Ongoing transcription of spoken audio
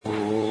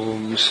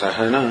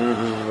सहना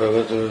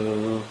भवतु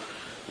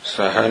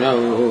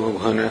सहनौ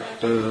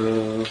भुनक्तु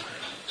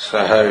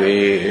सह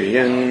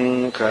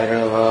वीर्यम्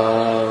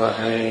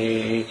करवावहै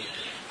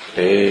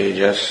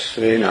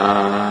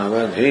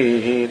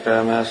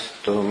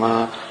तेजस्विनावधीतमस्तु मा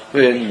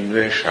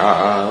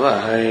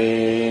विद्विषावहै।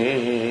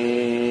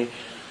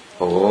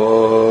 ॐ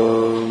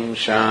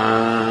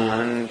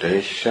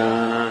शान्तिः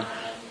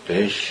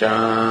शान्तिः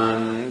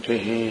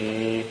शान्तिः।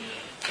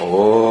 ॐ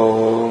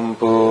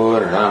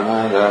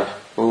पूर्णमदः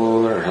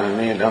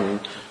पूर्णमिदम्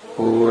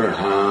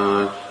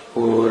पूर्णात्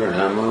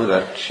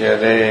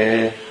पूर्णमुदच्यते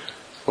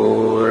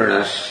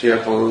पूर्णस्य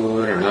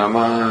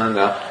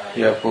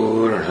पूर्णमादाय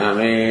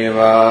पूर्णमेवावशिष्यते।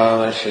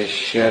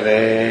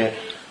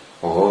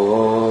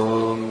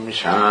 ॐ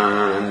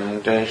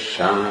शान्तिः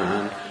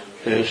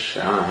शान्तिः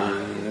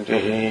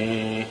शान्तिः।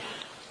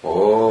 ॐ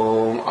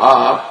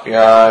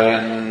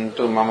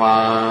आप्यायन्तु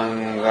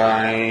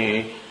ममाङ्गानि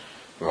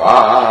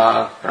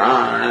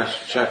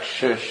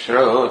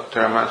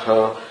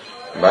वाक्प्राणश्चक्षुश्रोत्रमथो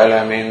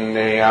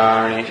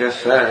बलमिन्द्रियाणि च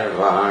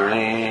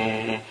सर्वाणि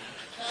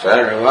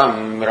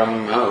सर्वम्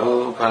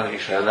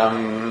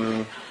ब्रह्मोपनिषदम्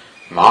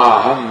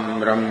माहम्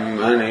ब्रह्म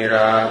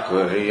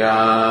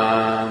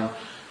निराकुर्याम्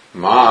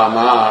मा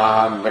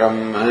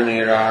ब्रह्म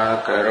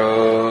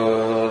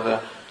निराकरोत्।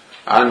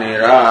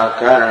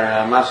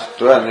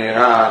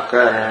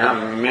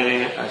 अनिराकरणमस्त्वनिराकरणम् मे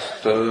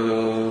अस्तु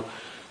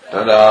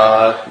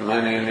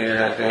तदात्मनि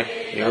निरते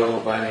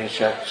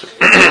योपनिषत्सु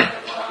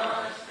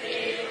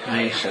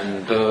मयि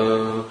सन्तु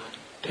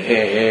ते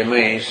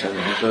मयि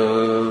सन्तु।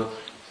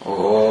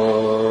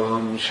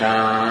 ॐ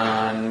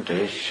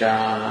शान्तिः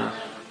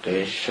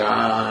शान्तिः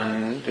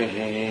शान्तिः।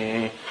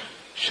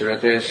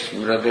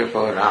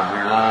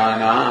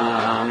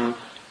 श्रुतिस्मृतिपुराणानाम्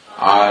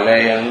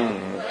आलयम्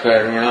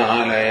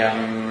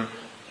करुणालयम्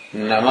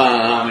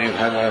नमामि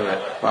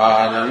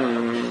भगवत्पादम्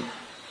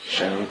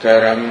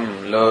शङ्करम्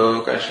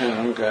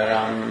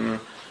लोकशङ्करम्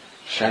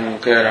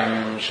शङ्करम्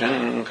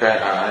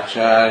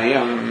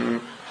शङ्कराचार्यम्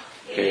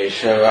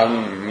केशवम्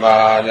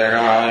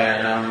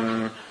बादरायणम्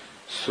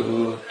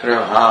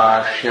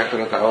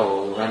सूत्रभाष्यकृतौ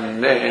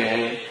वन्दे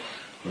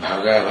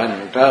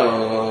भगवन्तौ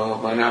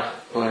पुनः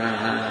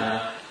पुनः।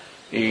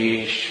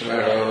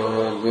 ईश्वरो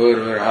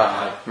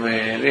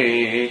गुरुरात्मेति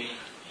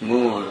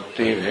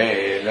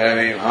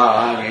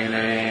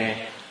मूर्तिभेदविभागिने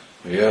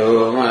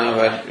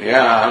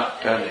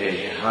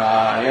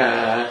व्योमवद्व्याप्तदेहाय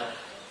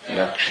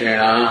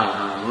दक्षिणामूर्तये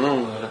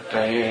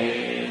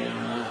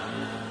नमः।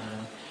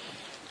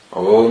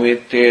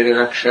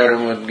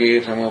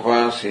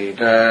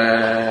 ओमित्येतदक्षरमुद्गीतमुपासीत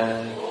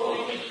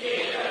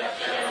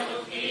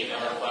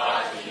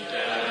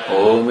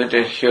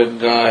ओमिति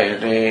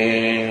ह्युद्गायते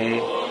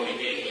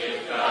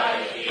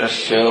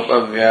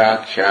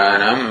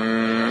तस्योपव्याख्यानम्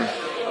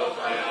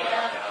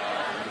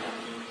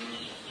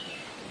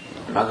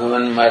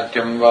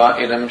भगवन्मर्त्यम् वा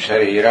इदम्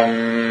शरीरम्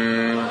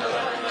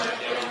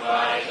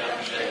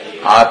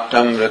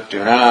आत्तम्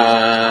मृत्युना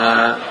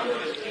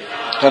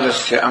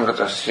तदस्य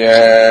अमृतस्य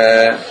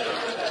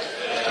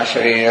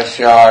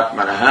अशरीरस्य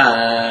आत्मनः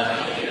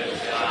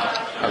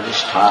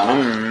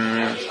अधिष्ठानम्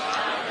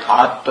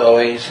आत्तो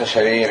वै स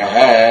शरीरः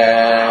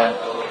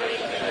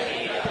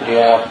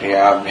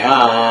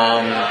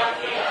प्रियाभ्याम्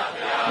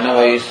न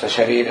वै स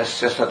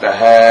शरीरस्य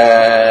स्वतः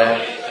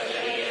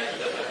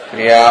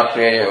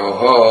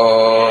प्रियाप्रिययोः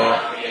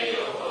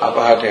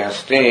अपहते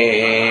अस्ति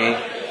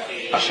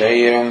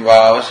अशरीरम् वा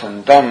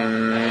वसन्तम्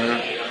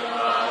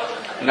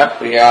न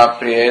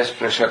प्रियाप्रिये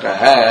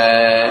स्पृशतः।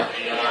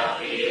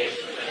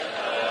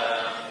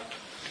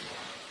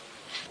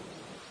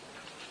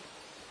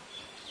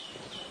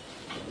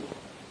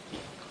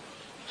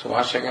 So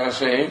Bhashyakara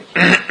say,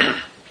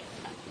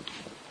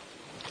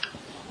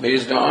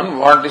 based on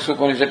what this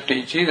Upanishad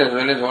teaches as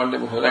well as what the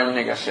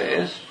Bhutaranyaka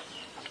says,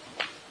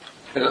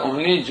 that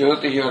only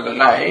Jyoti or the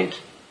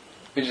light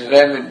which is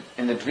there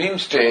in the dream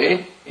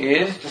state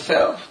is the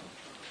self.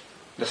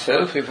 The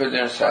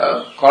self-effulgent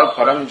self called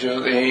Param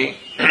Jyoti.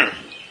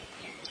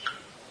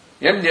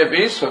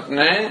 Yadyapi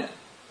swapne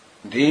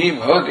dhihi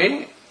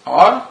bhavati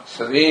or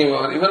sadhi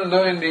bhavati. Even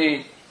though in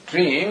the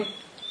dream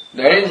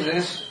there is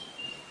this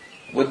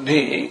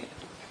buddhi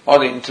or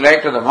the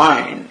intellect or the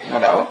mind, no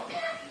doubt.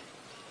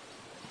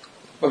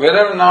 But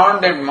whether or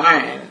not that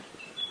mind,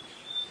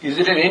 is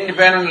it an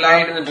independent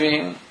light in the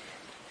dream?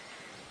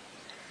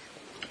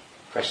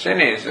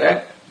 Question is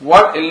that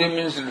what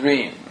illumines the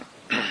dream?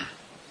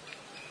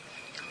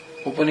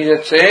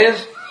 Upanishad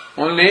says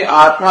only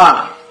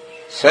Atma,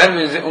 self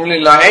is the only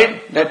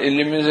light that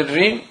illumines the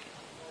dream.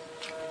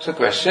 So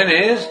question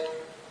is,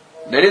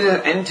 there is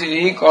an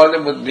entity called the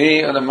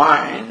buddhi or the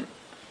mind,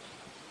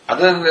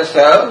 other than the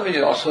self, which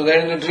is also there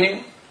in the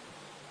dream.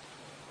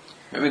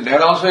 Maybe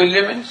that also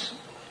illumines.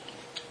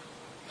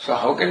 So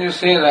how can you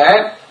say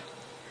that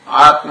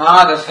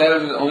Atma, the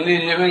self, is only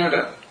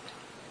illuminator?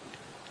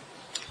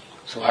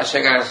 So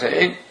Bhashyakara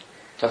said,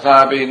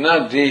 Tathapi na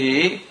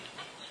dhihi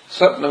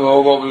satna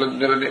bhogo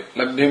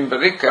labdhim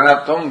prati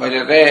karanatvam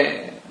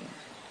bhajate.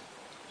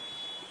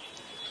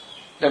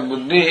 The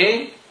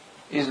buddhi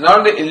is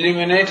not the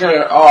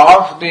illuminator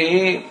of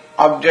the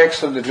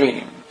objects of the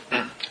dream.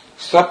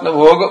 Swapna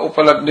Bhoga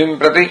Upalabdhim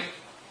Prati.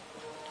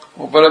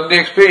 Upalabdhi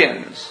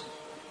experience.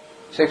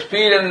 It's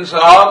experience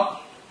of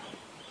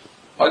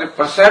or the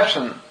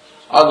perception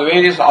of the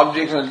various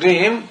objects in the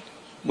dream.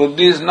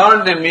 Buddhi is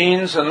not the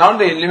means or not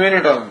the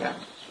eliminator of them.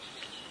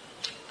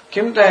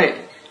 Kim tahi?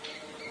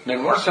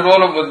 Then what's the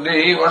role of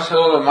buddhi? What's the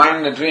role of mind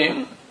in the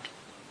dream?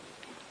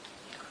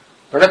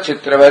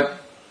 Padachitravat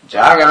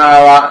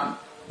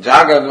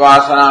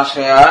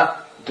jagadvasanashaya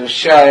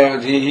drishyaya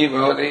dhihi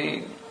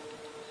bhavati.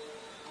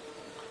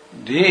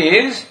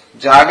 Dhi is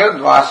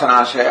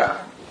jagadvasanashaya.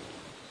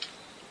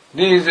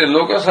 Dhi is the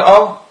locus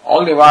of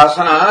all the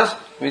vasanas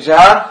which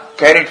are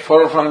carried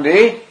forward from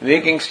the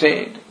waking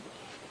state.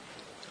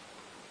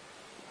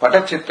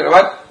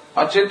 Patachitravat,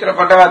 achitra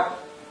patavat.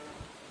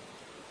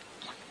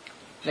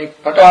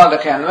 Like pata,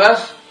 the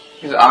canvas,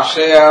 is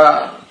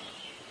ashaya,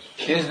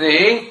 is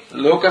the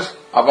locus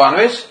upon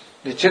which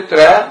the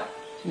chitra,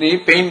 the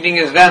painting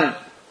is done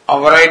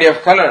of variety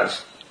of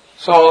colors.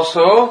 So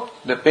also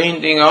the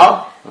painting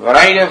of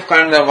variety of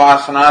kinds of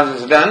vasanas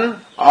is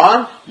done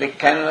on the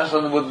canvas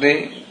of the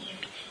buddhi.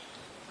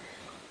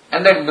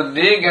 And that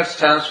buddhi gets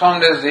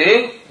transformed as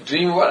the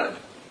dream world.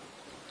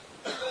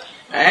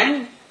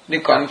 And the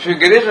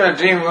configuration of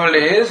the dream world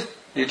is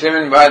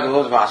determined by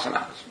those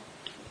vasanas.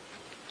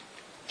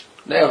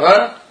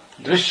 Therefore,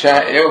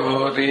 drishya eva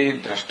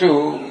bhavati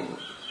drashtu.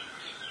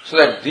 So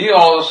that Dhi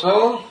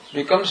also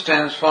becomes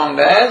transformed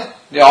as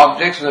the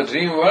objects of the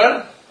dream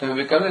world, then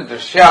becomes the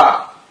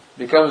drishya,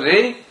 becomes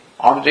the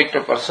object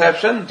of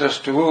perception,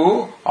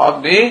 drashtu,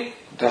 of the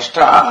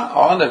drashta,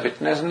 or the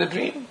witness in the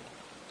dream.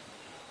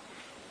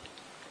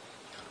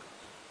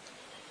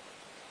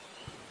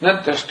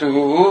 Na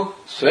drashtu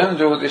swayam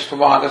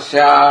jyotishvabhata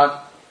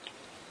syat.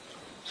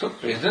 So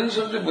presence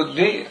of the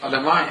buddhi or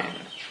the mind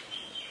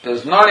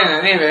does not in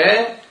any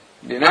way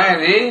deny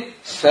the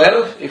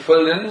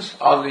self-effulgence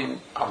of the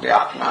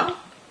Atma,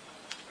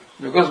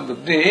 because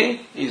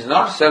buddhi is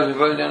not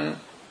self-effulgent.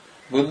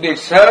 Buddhi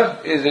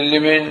itself is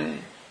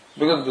illumined,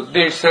 because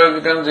buddhi itself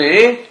becomes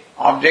the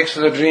objects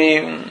of the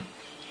dream,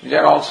 which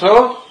are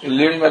also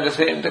illumined by the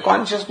same, the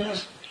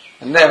consciousness.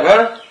 And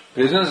therefore,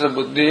 presence of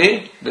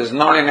buddhi does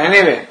not in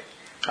any way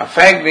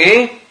affect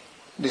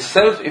the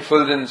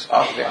self-effulgence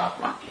of the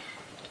Atma.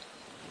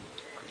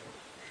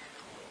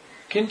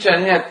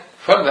 Kinchanyat,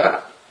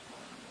 further,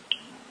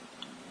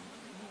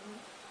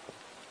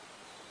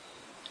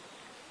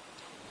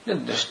 the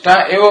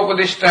drashta eva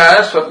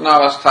upadishta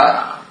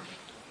swapnavastha.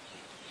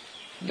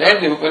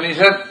 Then the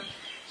Upanishad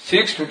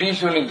seeks to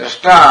teach only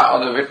drashta or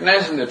the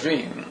witness in the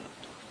dream.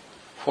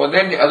 For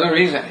that the other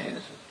reason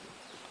is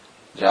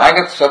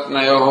jagat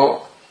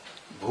swapnayoho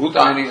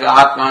bhutani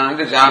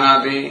atmananda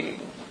janati.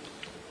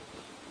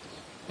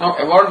 Now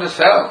about the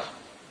self.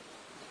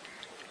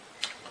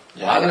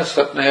 Jagat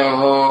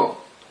swapnayoho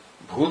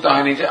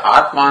bhutani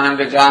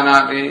atmananda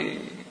janati.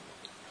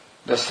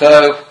 The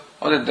self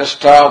or the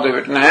drashta of the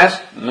witness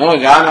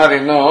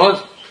janati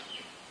knows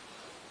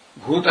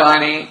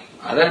bhutani,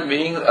 other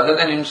beings other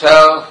than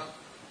himself,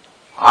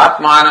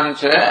 atmanam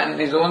cha, and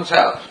his own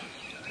self.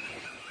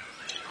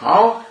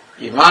 How?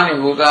 Imani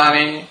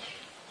bhutani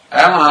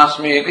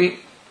amasmi iti.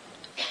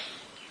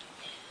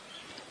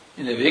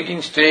 In the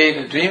waking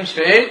state, the dream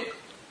state,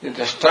 the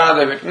drashta,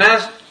 the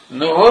witness,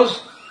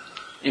 knows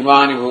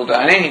imani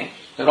bhutani,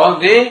 that all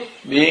the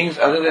beings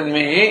other than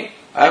me,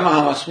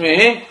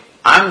 amasmi,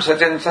 I am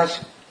such and such.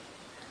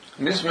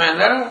 In this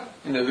manner,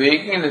 in the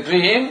waking, in the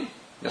dream,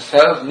 the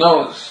self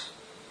knows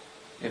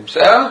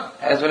himself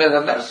as well as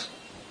others.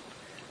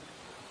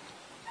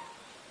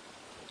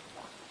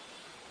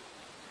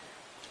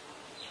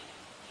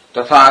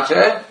 तथा च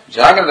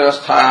जागृत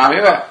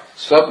अवस्थायामेव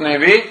स्वप्ने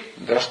भी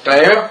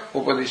द्रष्टैव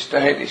उपदिष्ट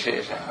है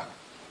विशेषः.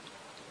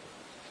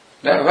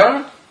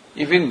 Therefore,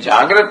 if in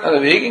Jagrat or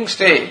the waking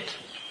state,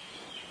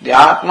 the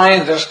Atma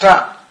is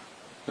drashta,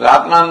 the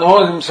Atma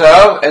knows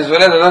himself as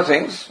well as other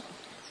things.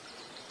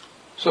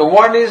 So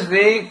what is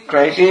the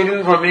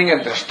criterion for being a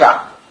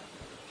drashta?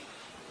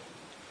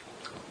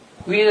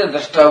 Who is a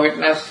drashta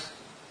witness?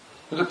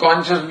 Who is the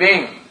conscious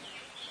being?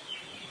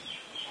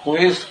 Who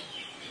is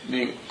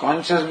the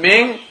conscious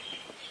being?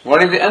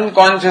 What is the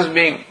unconscious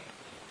being?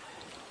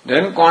 The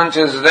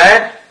unconscious is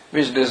that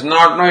which does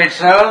not know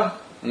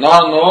itself,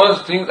 nor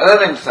knows things other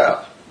than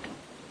itself.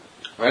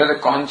 Whereas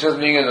the conscious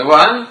being is the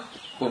one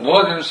who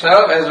knows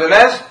himself as well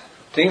as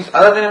things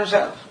other than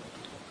himself.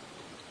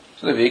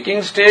 So the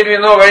waking state we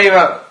know very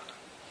well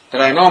that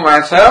I know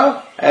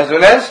myself as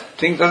well as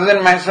things other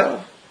than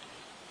myself.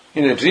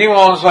 In the dream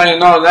also I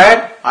know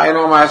that I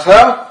know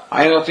myself,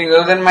 I know things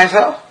other than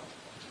myself.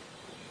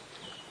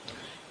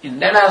 In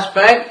that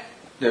aspect,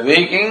 the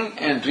waking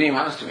and dream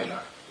are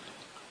similar.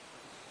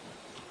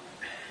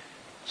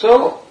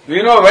 So,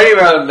 we know very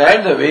well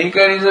that the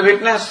waker is a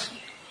witness.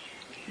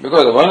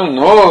 Because the one who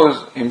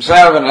knows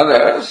himself and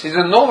others is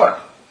a knower.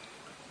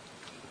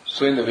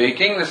 So in the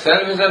waking, the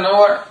self is a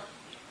knower.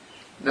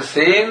 The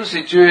same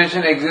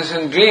situation exists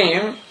in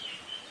dream,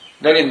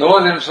 that he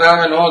knows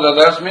himself and knows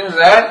others, means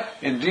that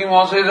in dream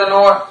also is a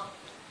knower.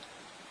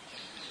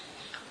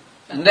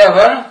 And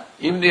therefore,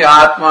 if the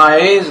Atma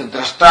is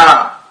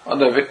Drashta or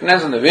the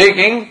witness in the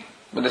waking,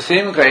 but the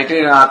same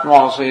criterion Atma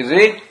also is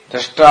the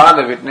Drashta,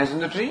 the witness in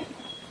the dream.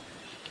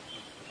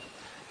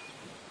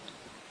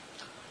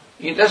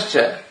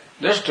 Itascha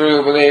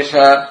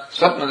Drashturupadesha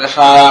Swapna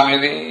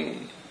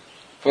Dashayamidi.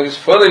 For this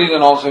further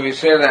reason also we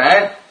say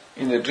that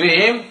in the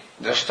dream,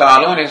 Drashta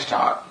alone is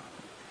taught.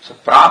 So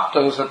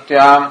Praptahu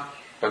Satyam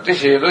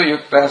Pratishedo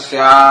Yukta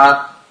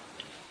Syat.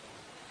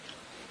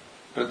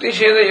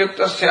 Pratisheda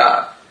Yukta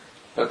Syat.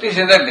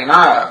 Pratisheda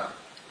denial.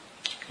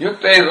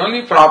 Yukta is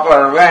only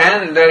proper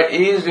when there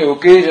is the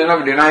occasion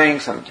of denying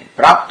something.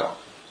 Prapta.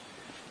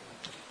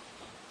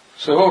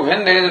 So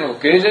when there is an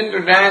occasion to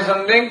deny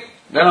something,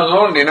 then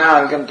alone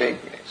denial can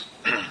take place.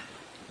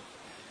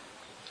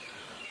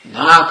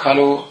 Na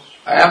khalu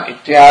ayam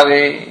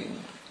ityadi.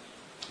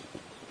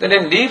 Then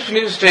in deep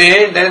sleep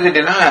state there is a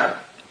denial.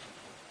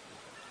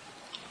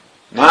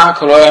 Na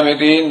khalu ayam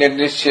iti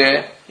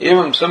nirdishya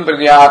evam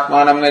samprati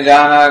atmanam na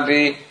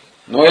janati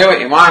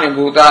noeva imani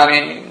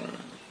bhutani.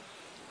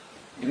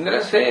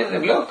 Indra says,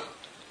 look,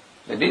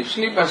 the deep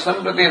sleep has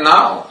samprati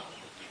now.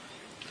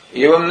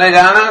 Evam na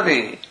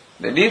janati.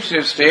 The deep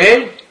sleep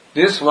state,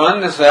 this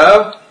one, the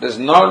self, does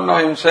not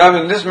know himself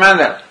in this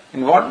manner.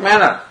 In what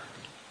manner?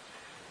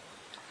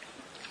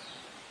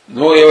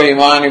 No eva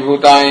imani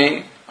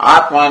bhutani,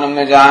 atmanam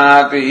na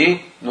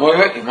janati, no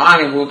eva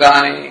imani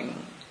bhutani.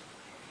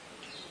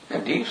 The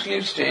deep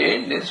sleep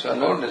state, this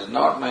fellow does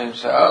not know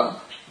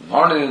himself,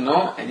 nor does he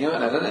know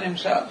anyone other than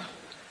himself.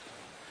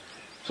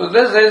 So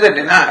thus there is a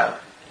denial.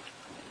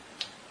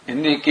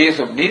 In the case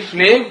of deep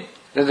sleep,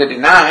 there is a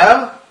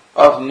denial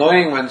of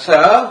knowing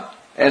oneself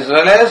as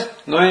well as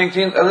knowing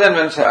things other than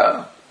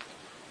oneself.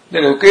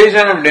 The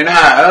occasion of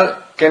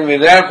denial can be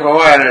there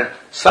provided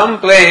some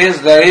place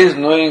there is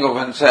knowing of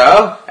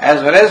oneself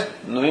as well as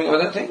knowing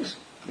other things,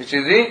 which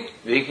is the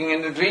waking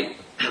in the dream.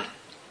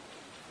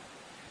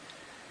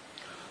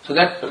 So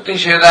that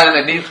Pratisheda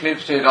in the deep sleep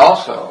state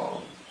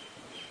also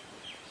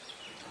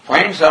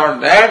finds out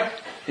that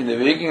in the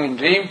waking in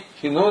dream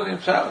he knows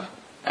himself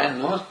and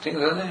knows things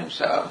other than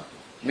himself,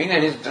 meaning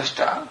that he is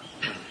Drashta.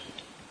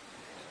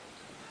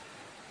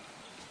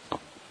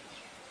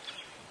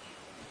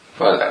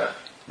 Further,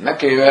 न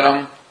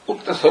केवलम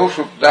उक्त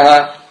सौषुप्तः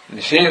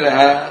निषेधः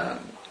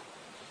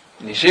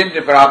निषेध्य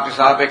प्राप्ति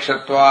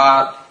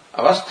सापेक्षत्वात्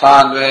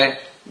अवस्थान्वये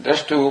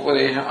drashtu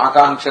उपदेशम्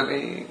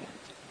आकांक्षति.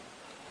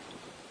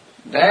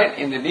 That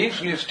in the deep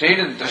sleep state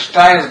the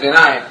drashta is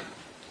denied.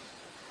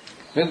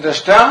 With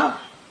drashta,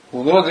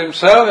 who knows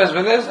himself as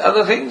well as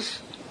other things,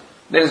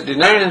 that is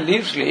denied in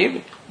deep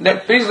sleep,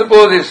 that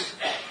presupposes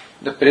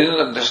the presence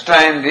of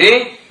drashta in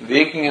the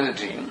waking and the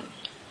dream.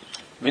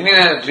 Meaning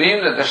in the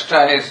dream the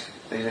drashta is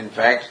in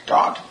fact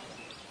taught.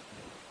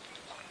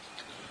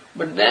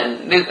 But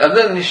then there is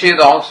other nishedha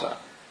also.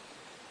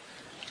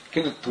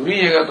 Kintu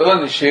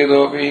turiyagato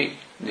nishedopi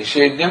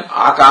nishedhyam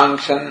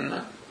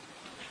akangshan.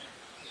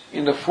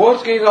 In the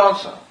fourth case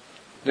also,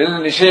 there is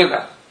a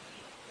nishedha.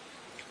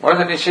 What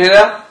is the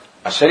nishedha?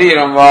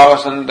 Ashariram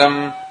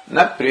vavasantam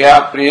na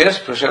priya priya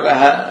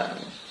sprushadaha.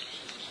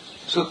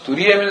 So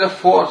Turiya means the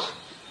fourth.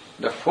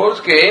 The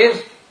fourth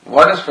case,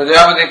 what is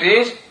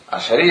Prajapati is?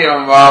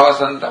 Ashariram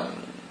vavasantam.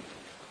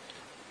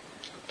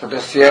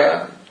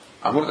 Tadasya,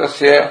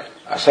 amrutasya,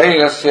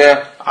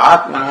 asharirasya,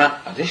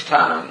 atmana,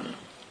 adhishthanam.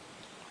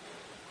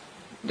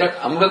 That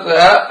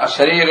amrita,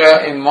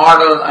 asharira,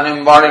 immortal,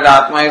 unembodied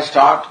atma is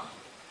taught.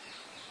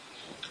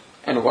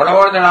 And what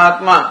about that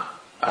atma?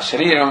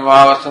 Ashariram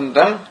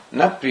vavasantam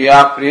na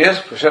priya priya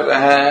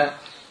sprushataha.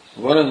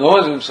 One who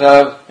knows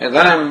himself is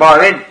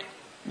unembodied,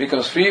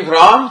 becomes free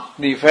from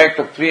the effect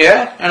of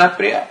priya and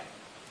apriya.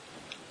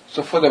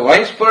 So for the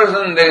wise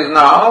person there is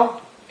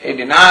now a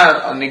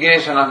denial or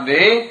negation of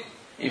the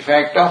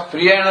effect of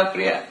priya and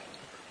apriya.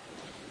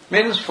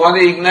 Means for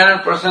the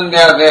ignorant person they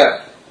are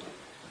there.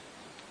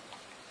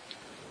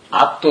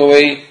 Atto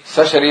vai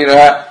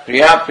sasharira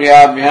priya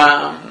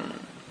priyabhyam.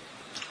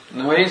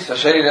 Navai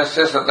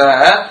sasharirasya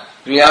satah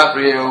priya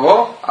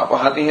priyoho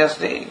apahati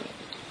asti.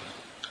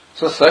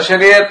 So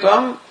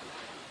sashaririyatvam,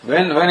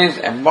 when one is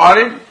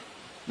embodied,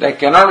 there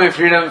cannot be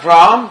freedom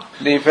from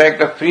the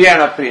effect of priya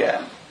and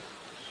apriya.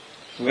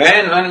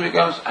 When one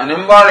becomes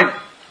unembodied,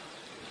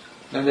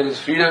 then there is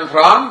freedom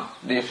from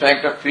the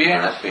effect of priya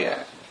and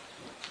apriya.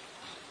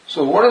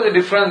 So what is the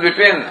difference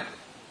between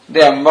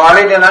the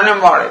embodied and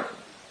unembodied?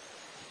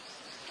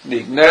 The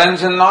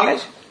ignorance and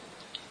knowledge.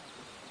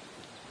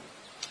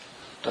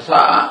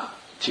 Tasa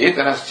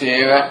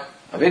chetanasya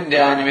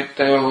avidya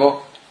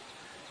nimittayo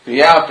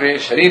priya priya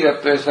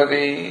shariratve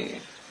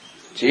sati.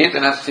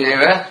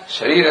 Chetanasya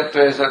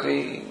shariratve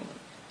sati.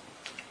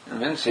 And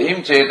when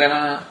same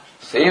chetana,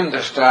 same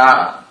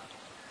drashta,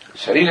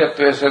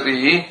 shariratve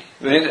sati,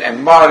 when it is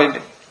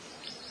embodied.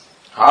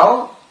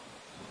 How?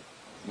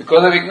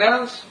 Because of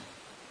ignorance.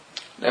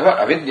 Therefore,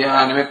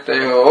 avidya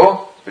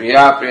nimittayo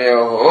priya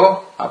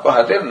priyayo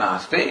apahatir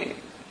nasti.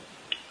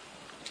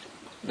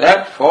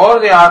 That for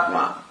the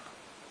Atma,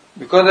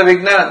 because of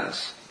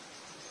ignorance,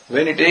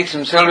 when he takes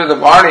himself with the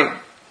body,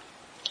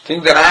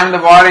 thinks that I am the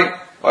body,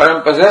 or I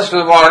am possessed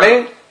with the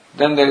body,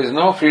 then there is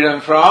no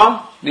freedom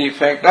from the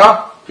effect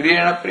of Priya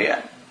and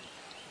Apriya.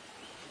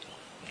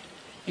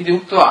 Iti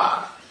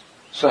uktva.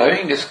 So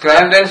having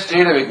described that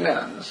state of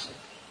ignorance,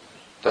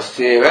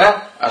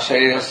 tasyeva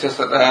asharirasya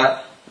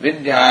satah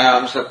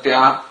vidyayam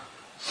satya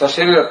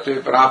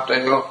sashariratve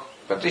praptayo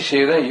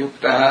pratisheda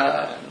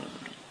yukta.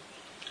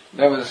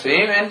 That was the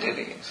same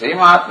entity, same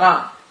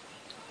Atma.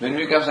 When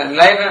he becomes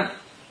enlightened,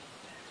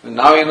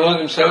 now he knows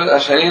himself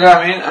as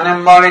Sharira means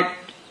unembodied.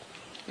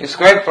 It's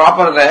quite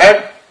proper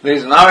that there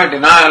is now a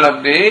denial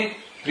of the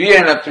Priya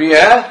and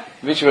Apriya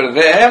which were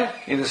there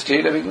in the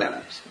state of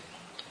ignorance.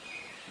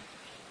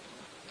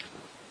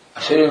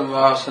 Ashariram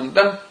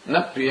vasantam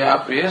na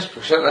priya priya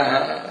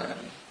sprushataha.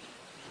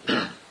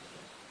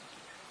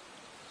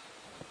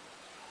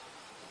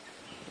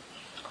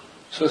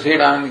 So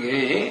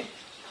Sridhangi,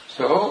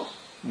 so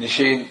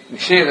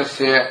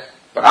Nishedasya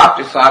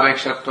Prapti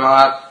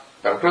Savekshatvat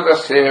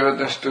Prakrutasya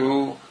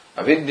Drashtu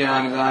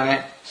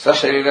Avidyanidane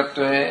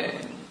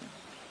Sashariratve.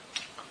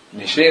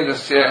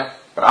 Nishedasya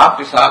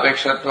Prapti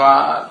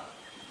Savekshatvat.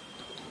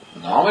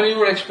 Normally you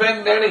would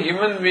expect that a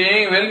human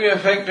being will be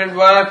affected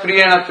by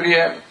Priya and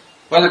Apriya,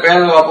 by the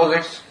pairs of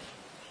opposites.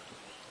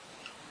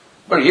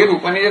 But here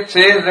Upanishad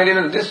says that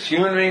even this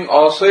human being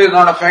also is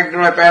not affected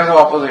by pairs of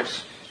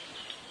opposites.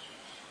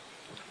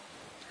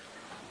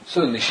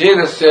 So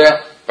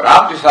Nishedasya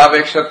Prapti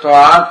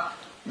Savekshatvat,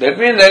 that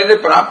means there is a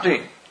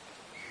Prapti.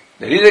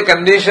 There is a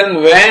condition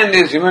when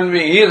this human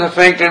being is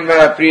affected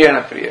by Priya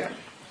and Apriya.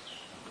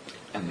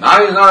 And now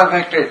he is not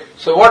affected.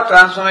 So what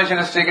transformation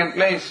has taken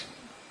place?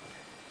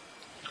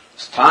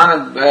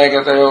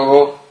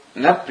 Sthanadvayagatayo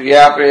na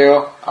priya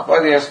priyo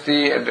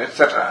apadyasti,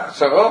 etc.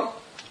 So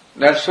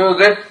that shows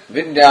that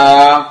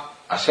vidya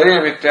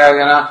asharya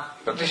vityagana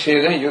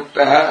pratisheda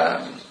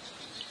yuktaha.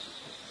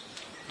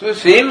 So the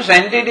same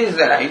entity is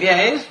there.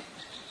 Idea is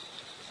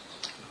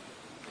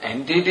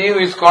entity who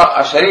is called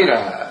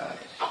asharira.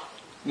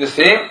 The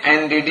same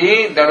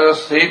entity that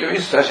was said to be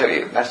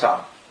sasharira. That's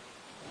all.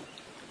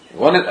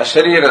 One is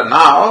asharira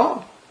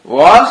now,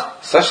 was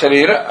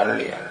sasharira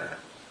earlier.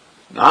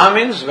 Now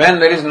means when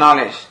there is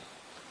knowledge.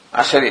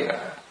 Asharira.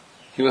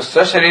 He was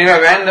sasharira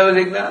when there was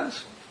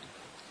ignorance.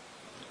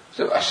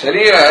 So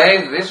asharira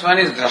is, this one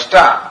is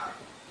drashta,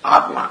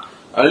 Atma.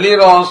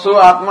 Earlier also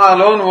Atma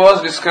alone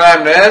was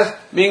described as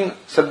being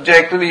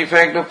subject to the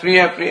effect of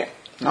Priya Priya.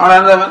 Not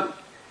another one.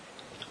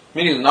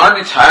 Means not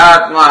the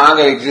Chaya Atma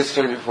that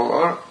existed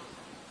before,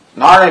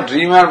 not a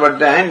dreamer, but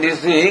then it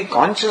is the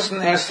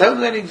consciousness self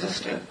that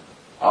existed.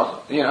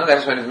 Also,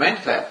 that's what is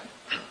meant there.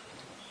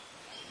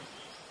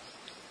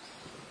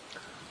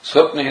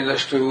 Swapne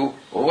drashtu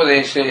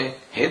upadeshe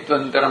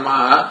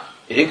hetvantarama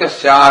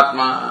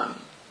ekasyatma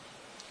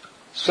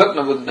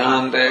swapna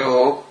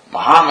buddhantayo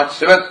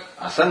mahamatsyavat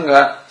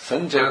asanga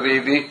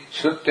sancharati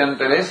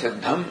shrutyantare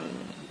siddham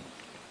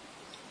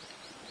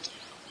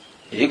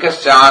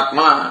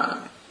ekasyatma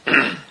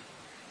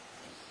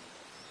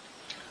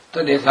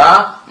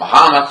tadesa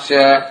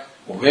mahamatsya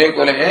ubhe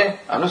kule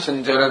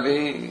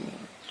anusancharati.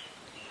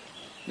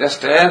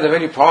 Just as the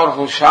very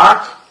powerful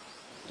shark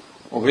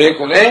Ubhe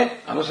kule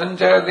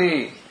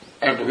anusancharati.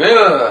 At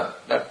will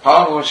that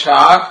powerful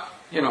shark,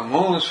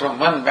 moves from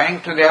one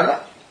bank to the other.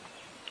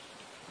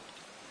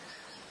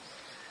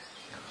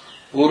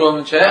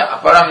 Purvam cha,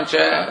 aparam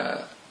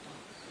cha,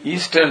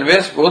 east and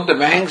west, both the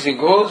banks he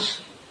goes.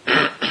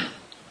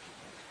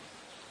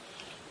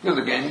 Because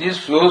the Ganges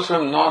flows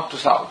from north to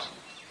south.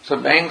 So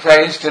banks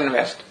are east and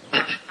west.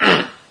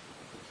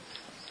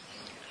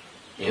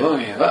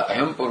 Evameva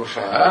ayam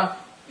purusha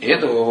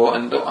edo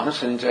anto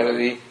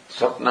anusancharati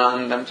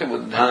swapnantam cha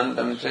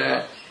buddhantam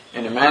cha.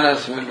 In a manner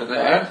similar to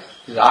that,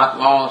 his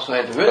Atma also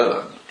at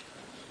will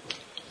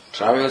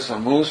travels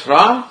and moves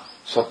from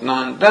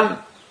swapnantam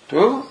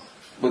to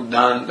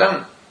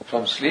buddhantam,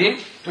 from sleep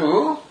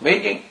to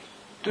waking,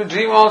 to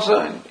dream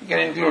also. You can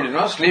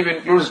include, sleep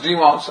includes dream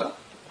also.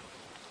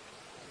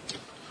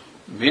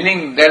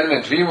 Meaning that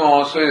the dream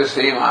also is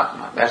the same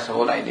Atma. That's the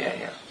whole idea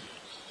here.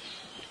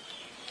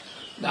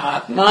 The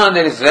Atma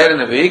that is there in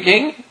the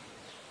waking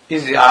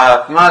is the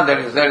Atma that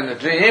is there in the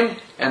dream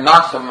and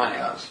not someone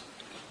else.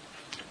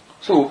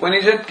 So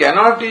Upanishad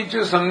cannot teach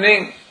you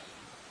something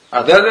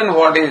other than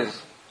what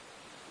is.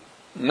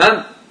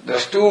 Na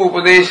drashtu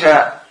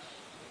upadesha.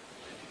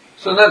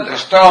 So na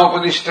drashta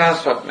upadishta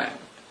swapna.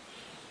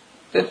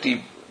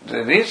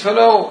 This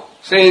fellow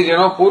says,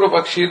 Purva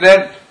Pakshi,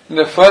 that in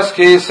the first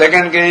case,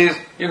 second case,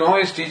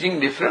 is teaching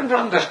different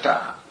from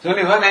drashta. It's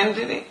only one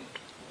entity.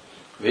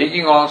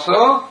 Waking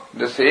also,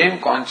 the same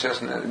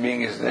consciousness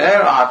being is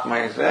there, Atma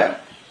is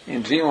there.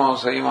 In dream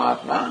also, same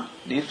Atma.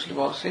 Deep sleep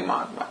also, same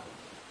Atma.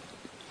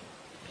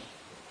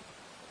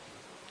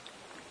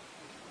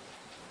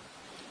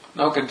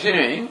 Now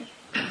continuing,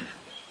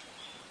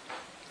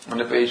 on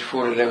the page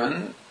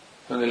 411,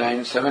 from the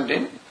line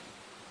 17,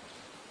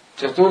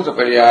 Chaturtha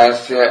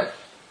Paryayasya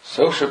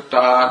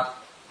Saushuptat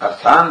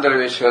Arthandara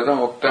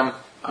Vishwadam Uktam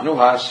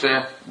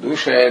Anubhasya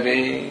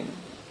Dushayade.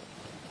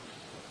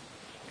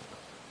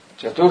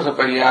 Chaturtha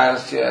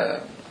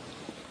Paryayasya.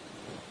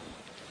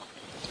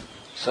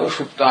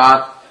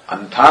 Saushuptat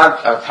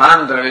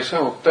Arthandravesha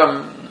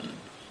Uktam.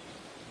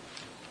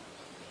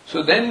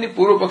 So then the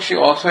Purvapakshi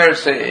also had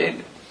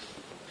said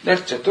that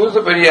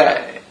Chaturtha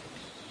Paryaya,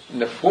 in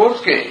the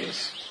fourth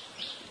case,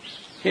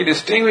 he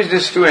distinguished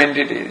these two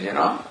entities,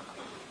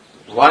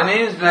 One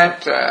is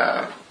that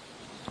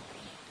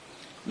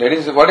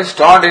what is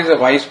taught is a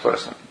wise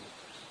person.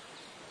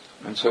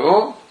 And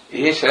so,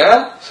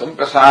 Esha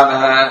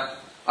Samprasadaha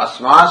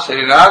Asmat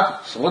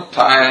Sharirat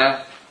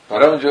Samuthaya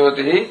Param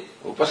Jyoti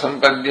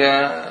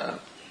Upasampadya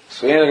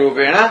Svena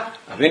Rupena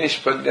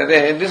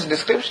Abhinishpadyate. This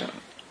description.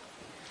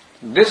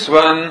 This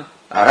one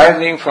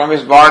arising from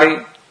his body,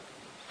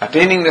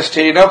 attaining the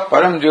state of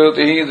Param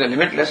Jyoti, the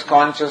limitless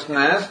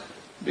consciousness,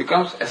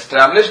 becomes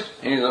established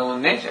in his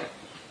own nature.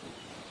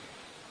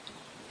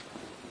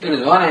 There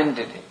is one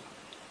entity.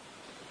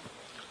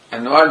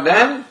 And what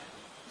then?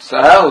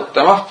 Saha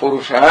Uttamah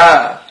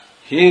Purusha.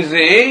 He is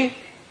the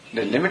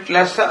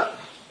limitless self.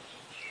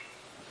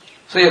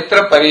 So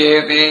yatra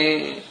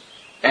pariyeti,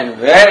 and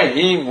where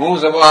he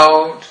moves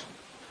about,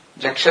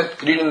 Jakshat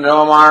Kridan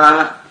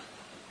Ramana.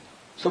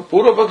 So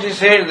Purvapakshi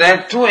said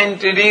that two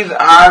entities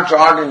are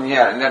taught in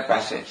here, in that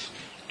passage.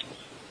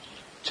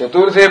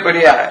 Chaturthe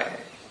Pariyaya.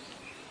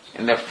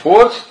 In the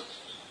fourth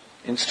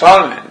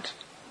installment,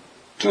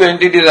 two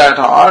entities are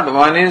taught.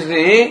 One is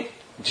the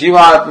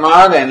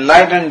Jivatma, the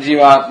enlightened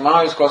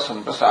Jivatma, is called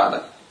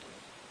Samprasada.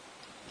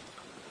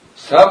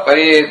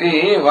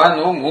 Sapariyeti, one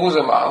who moves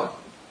about.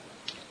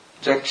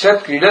 Chakshat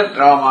Kridat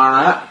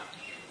Ramana.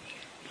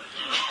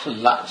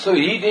 So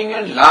eating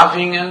and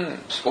laughing and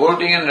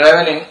sporting and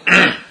reveling.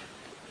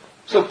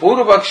 So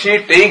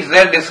Purvapakshi takes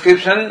that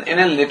description in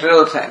a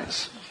literal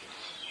sense.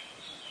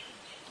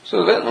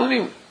 So then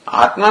only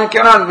Atma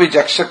cannot be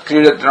Jakshat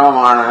Kridat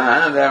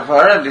Ramana.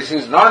 Therefore, this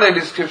is not a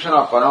description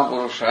of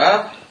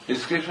Paramapurusha,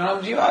 description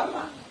of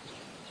Jivatma.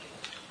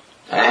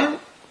 And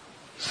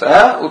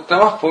Sa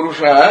Uttamah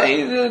Purusha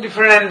is a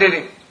different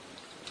entity.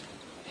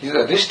 He is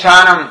a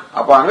Adhishthanam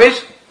upon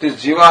which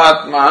this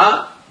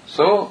Jivatma,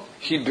 so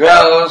he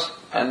dwells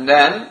and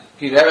then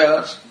he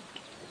revels.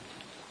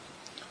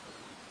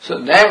 So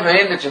that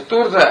way the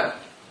Chaturtha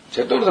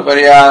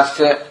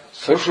Pariyasya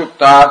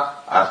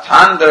Saushuptat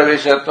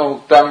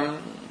Arthandraveshatma Uktam.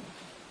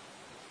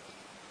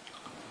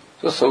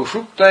 So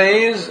Saushupta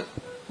is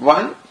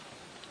one,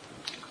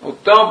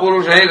 Uttama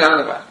Purusha is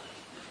another one.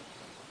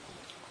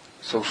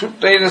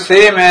 Saushupta is the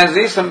same as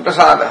the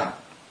Samprasada.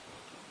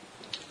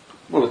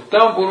 But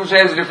Uttama Purusha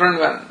is different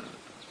one.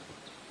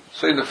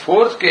 So in the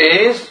fourth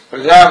case,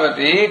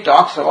 Prajapati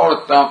talks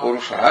about Uttama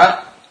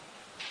Purusha,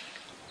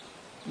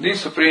 the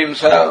Supreme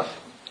Self,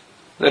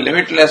 the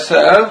limitless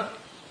Self,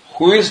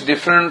 who is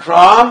different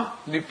from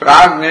the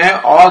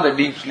Prajna or the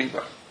deep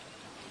sleeper.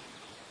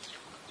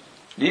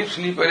 Deep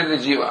sleeper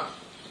is the Jiva.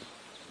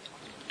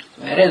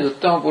 Whereas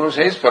Uttama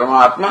Purusha is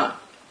Paramatma.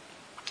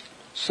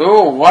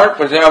 So what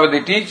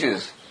Prajapati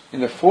teaches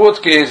in the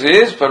fourth case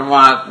is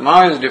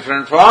Paramatma is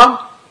different from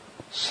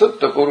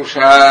Supta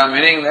Purusha,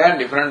 meaning that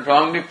different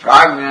from the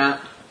Prajna.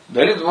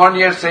 That is what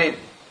he has said.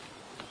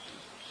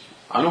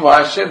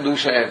 Anubhashya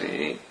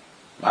Dushayati.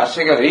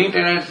 Bhashyaka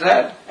reiterates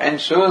that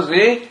and shows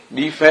the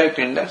defect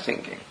in that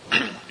thinking.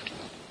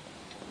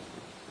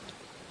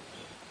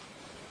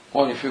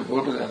 Or if you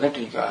go to the other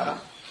Tika,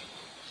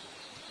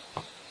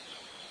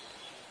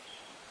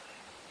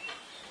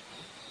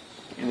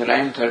 in the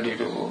line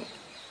 32,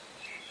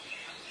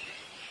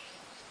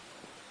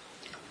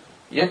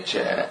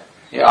 Yacha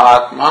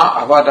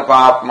Yatma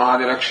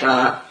Avadapapmadi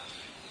Lakshana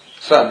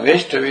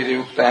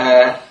Sadveshtavidhi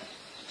Ukta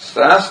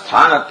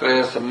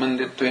Sanasthanatra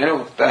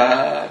Sambandhitvena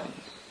Ukta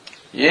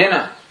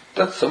Yena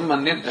Tat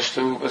Sambandhit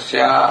Drashtarupa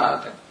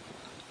Syat.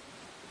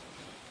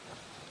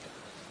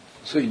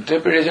 So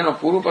interpretation of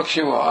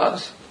Purvapakshi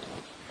was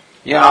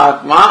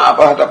Yatma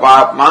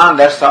Apahatapapma,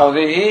 that's how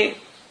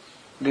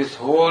this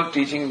whole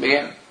teaching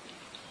began.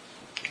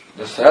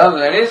 The self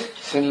that is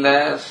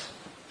sinless,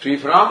 free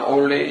from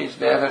old age,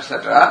 death,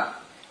 etc.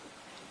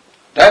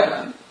 That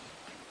one.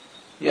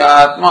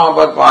 Yatma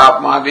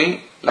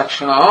Apahatapapmadi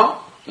Lakshana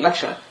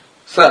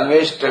Sa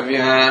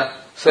Anveshtavya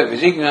Sa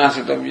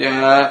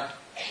Vijignasitavya,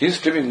 he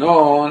is to be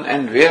known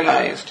and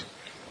realized.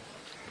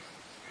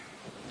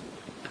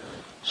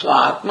 So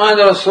Atma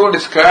that was so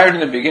described in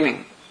the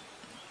beginning.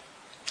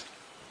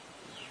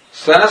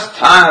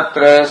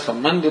 Sanasthanatra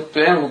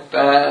sambandhitve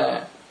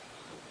mukta.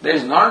 There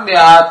is not the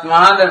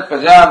Atma that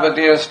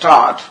Prajapati has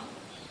taught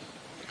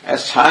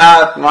as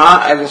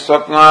Chayatma, as a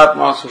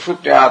Swapnatma,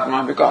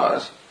 Sushutyatma,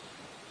 because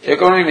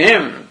according to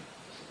him,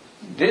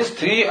 these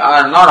three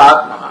are not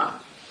Atma.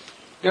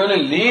 They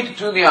only lead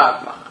to the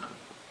Atma.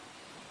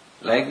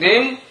 Like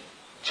the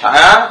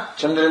Chaya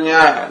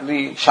Chandranyaya,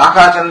 the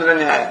Shaka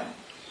Chandranyaya.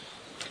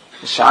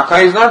 Shaka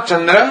is not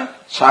Chandra,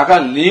 Shaka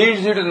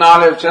leads you to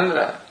knowledge of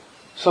Chandra.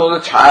 So the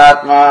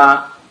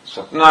Chayatma,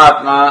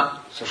 Swapnatma,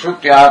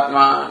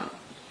 Sushutyatma.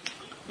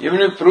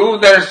 Even if you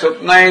prove that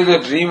Swapna is a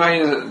dreamer,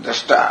 is a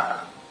Drashta,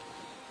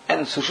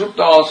 and Sushupta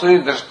also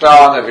is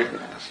Drashta or the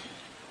witness.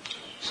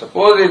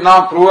 Suppose it is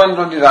now proven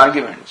from these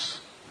arguments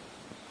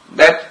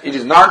that it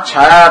is not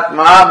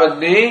Chayatma but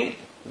the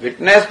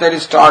witness that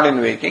is taught in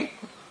waking.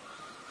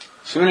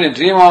 Similarly,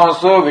 dream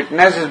also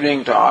witness is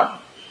being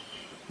taught.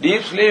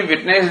 Deep sleep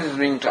witness is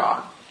being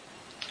taught.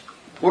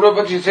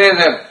 Purvapakshi says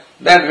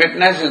that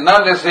witness is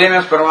not the same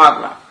as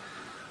Paramatma.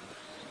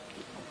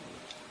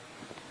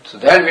 So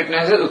that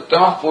witness is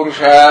Uttama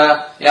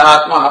Purusha,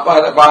 Yatma,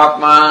 Apahata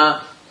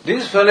Papma.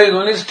 These fellow is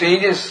only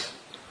stages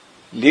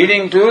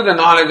leading to the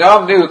knowledge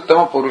of the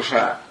Uttama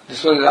Purusha.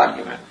 This was his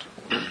argument.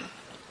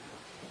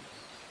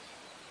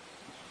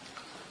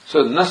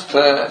 So,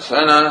 Nastha,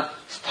 Sana,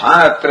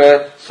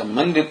 Sthanatra,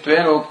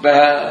 Sambandhitvena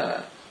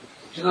Ukta.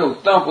 So, the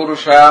Uttama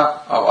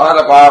Purusha of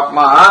Apahata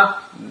Papma,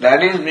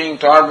 that is being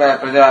taught by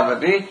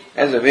Prajapati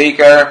as a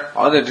waker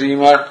or the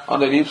dreamer or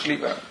the deep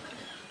sleeper.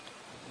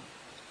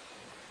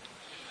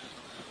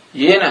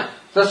 Yena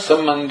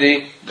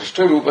tatsambandhi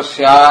drashta rupa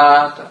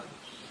syat.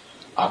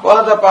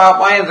 Apahata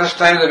papaya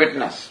drashta is the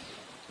witness.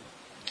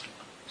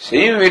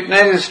 Same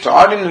witness is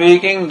taught in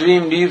waking,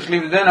 dream, deep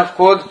sleep, then of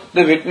course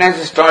the witness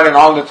is taught in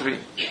all the three.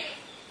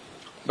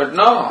 But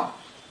no,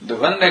 the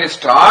one that is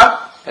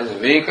taught as a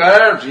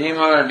waker,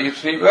 dreamer, deep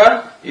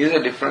sleeper is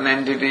a different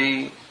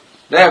entity.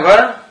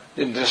 Therefore,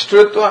 the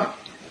drashtritva,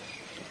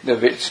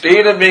 the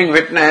state of being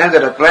witness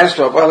that applies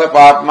to Apahata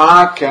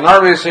papma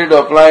cannot be said to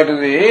apply to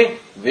the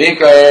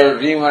waker,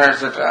 dreamer,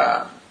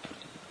 etc.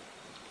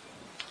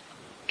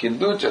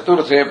 किंतु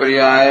चतुर्थे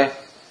पर्याय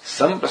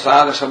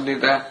संप्रसाद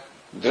शब्दित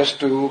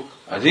दृष्टु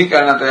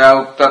अधिकरणतया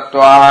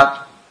उक्तत्वात्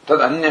तद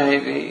अन्य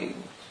है.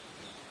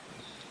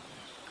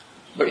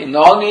 But in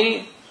all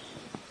the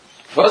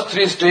first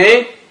three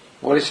stages,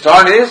 what is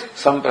taught is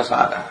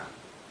samprasada,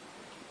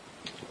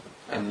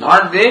 and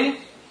not the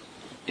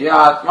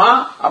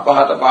Atma,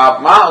 Apahata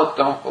Papma,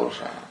 Uttama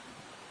Purusha.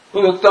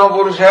 Who is Uttama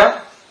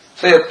Purusha?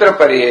 Say Yatra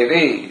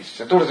Pariyedi,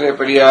 Chaturthe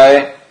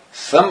Pariyaya,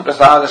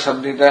 Samprasada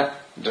Shabdita,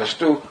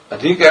 Drashtu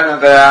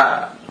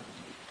Adhikaranataya.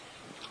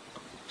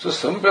 So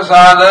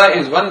Samprasada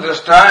is one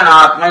Drashta and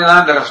Atma is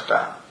another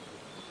Drashta.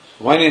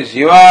 One is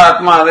Jiva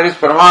Atma, other is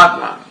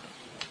Paramatma.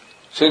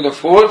 So in the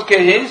fourth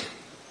case,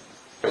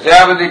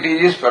 Prajapati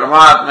teaches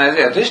Paramatma as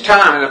the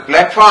Adhisthana, the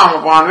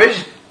platform upon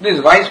which this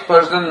wise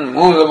person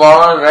moves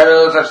about,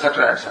 revels,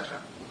 etc.,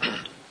 etc.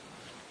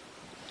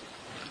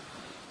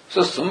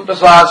 So,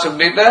 Samprasad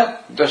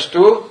Shabdita,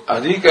 Drashtu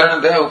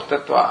Adhikaranataya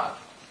Uktatva.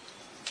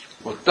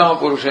 Uttama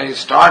Purusha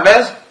is taught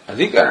as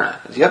Adhikarana,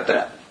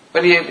 Yatra,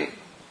 Pariyeti,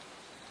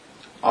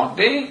 of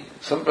the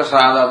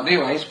Samprasad of the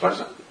wise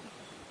person.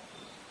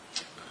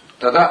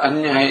 Tada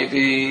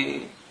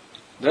Anyahiti.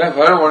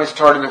 Therefore, what is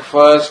taught in the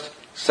first,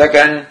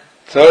 second,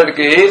 third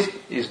case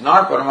is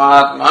not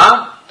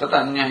Paramatma,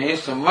 Tada Anyahi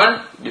is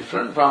someone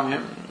different from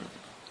him.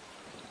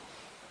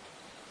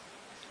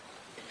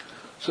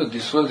 So,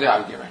 this was the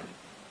argument.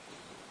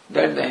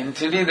 That the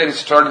entity that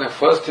is taught in the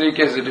first three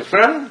cases is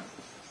different,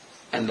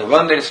 and the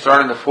one that is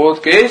taught in the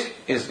fourth case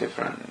is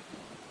different.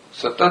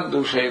 So tad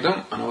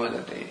dushaitum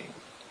anuvadati.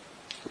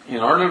 In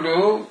order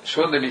to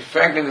show the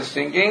defect in this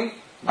thinking,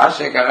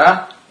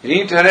 Bhashyakara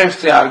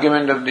reiterates the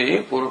argument of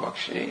the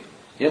Purvapakshi.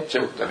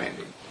 Yaccha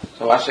uktamedi.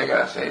 So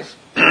Bhashyakara says,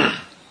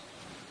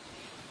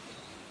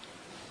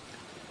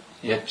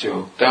 Yaccha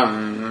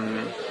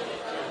uktam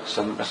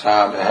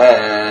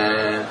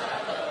samprasadaha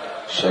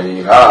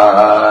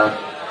sharirat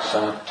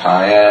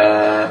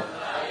samutthaya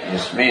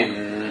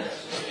yasmin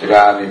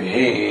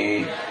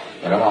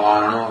स्थिरादिभिः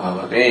रममाणो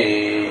भवति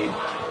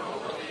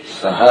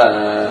सः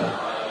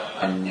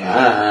अन्यः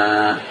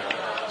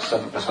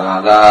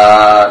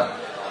संप्रसादात्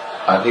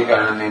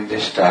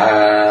अधिकरणनिर्दिष्टः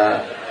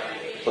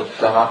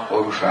उत्तमः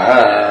पुरुषः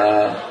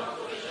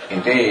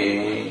इति.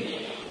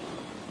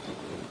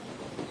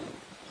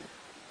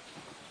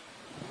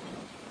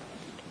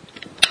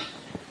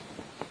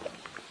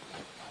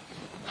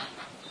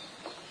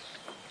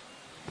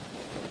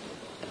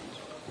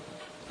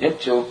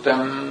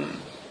 यच्चोक्तम्,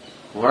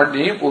 what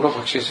the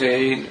Purvapakshi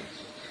said,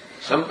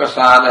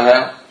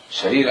 Samprasadaha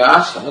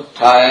Sharira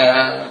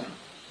Samutthaya.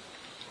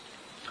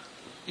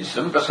 This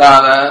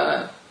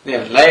Samprasada,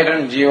 the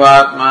enlightened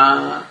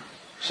Jivatma,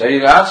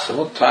 Sharira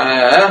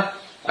Samutthaya,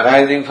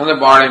 arising from the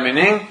body,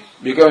 meaning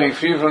becoming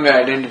free from the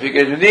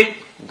identification with the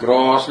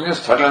gross and the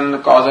subtle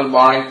and causal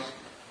bodies.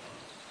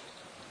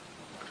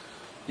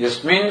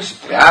 Yasmin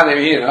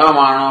Stryadevi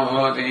Ramano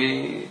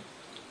Bhavati,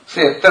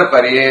 Setra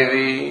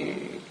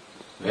Pariyedi,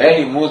 where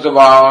he moves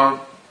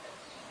about,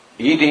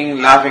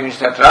 eating, laughing,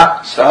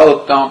 etc. Sa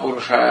Uttama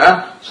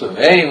Purusha. So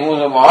where he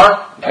moves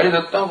about, that is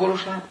Uttama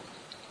Purusha.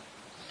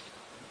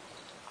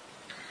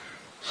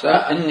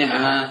 Sa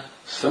Anya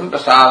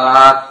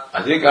Samprasadat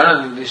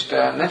Adhikarana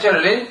Nidishta.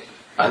 Naturally,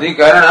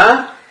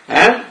 Adhikarana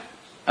and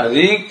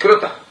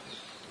Adhikrita.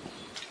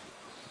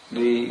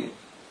 The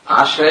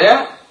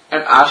Ashraya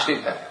and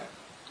Ashrita.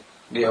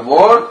 The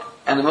abode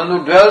and the one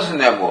who dwells in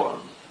the abode.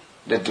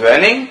 The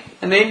dwelling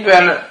and the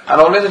indweller are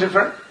always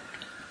different.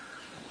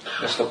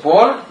 The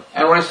support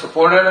and what is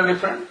supported are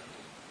different.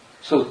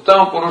 So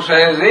Uttama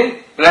Purusha is the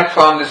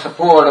platform, the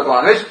support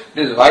upon which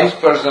this wise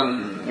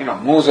person,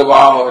 moves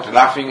about,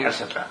 laughing,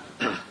 etc.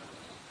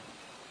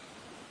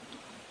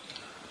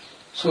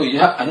 So,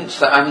 yah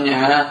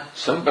anya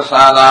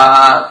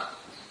samprasadat.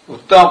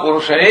 Uttama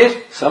Purusha is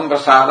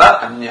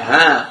samprasadat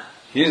anya.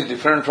 He is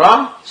different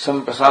from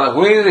samprasada.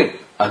 Who is it?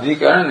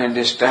 Adhikarana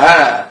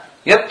nirdistaha.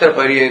 Yatra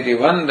pariyati,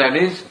 one that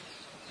is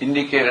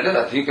indicated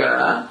as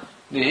adhikarana,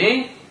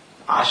 the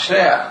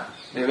ashraya,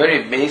 the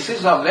very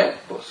basis of the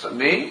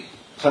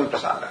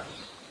samprasada.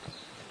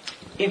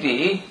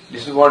 Iti,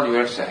 this is what you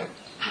had said.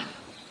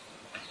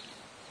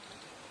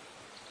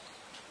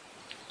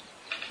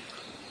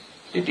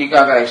 The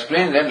Tikaka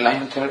explains that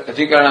line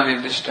adhikarana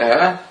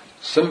nirdishta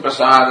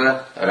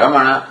samprasada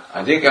ramana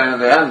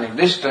adhikaranadaya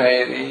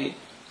nirdishta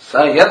sa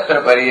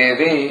yatra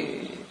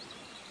pariyeti.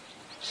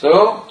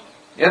 So,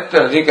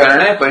 yatra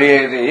adhikarane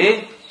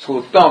pariyeti.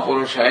 So, Uttama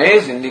Purusha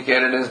is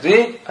indicated as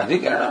the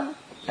adhikarana,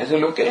 as a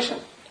location.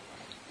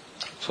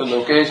 So,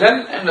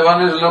 location and the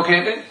one is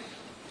located.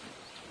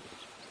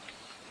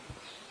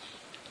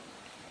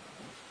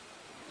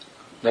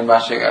 Then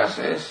Bhashyakara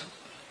says,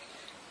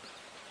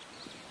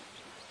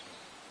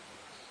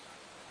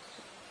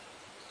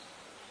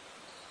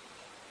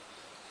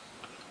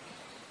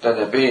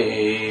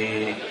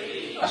 Tadapi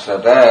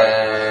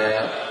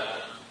asada.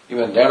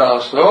 Even that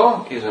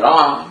also is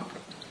wrong.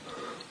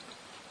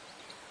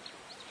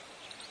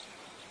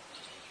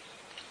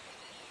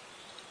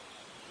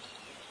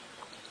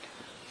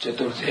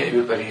 Chaturthe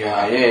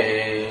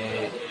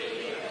viparyaye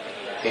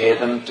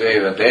etam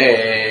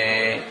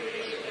tvevate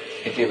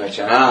iti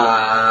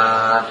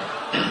vachanat.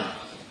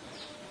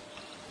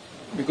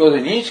 Because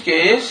in each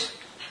case,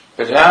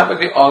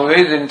 Prajapati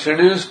always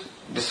introduced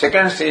the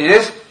second stage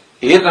is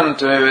etam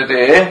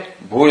tvevate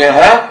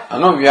bhuyah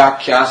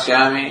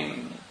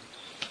anuvyakhyāsyāmi.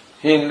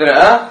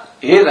 Indra,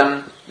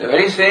 etam, the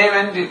very same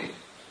entity.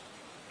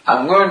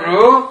 I'm going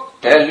to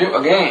tell you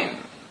again.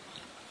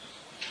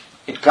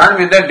 It can't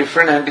be that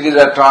different entities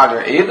are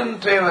taught. Etam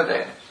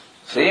tvevate.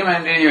 Same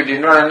entity you did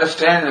not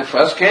understand in the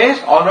first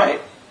case,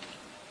 alright.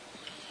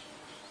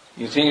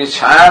 You think it's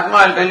Chayatma,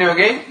 I'll tell you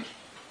again.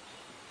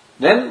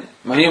 Then,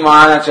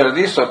 Mahimana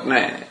Chardi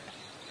Swapne.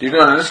 You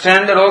don't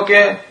understand that,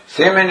 okay.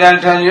 Same entity I'll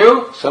tell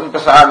you,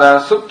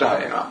 Samprasada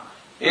Supta,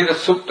 either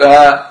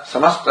Supta,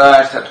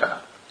 Samasta,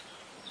 etc.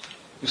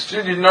 You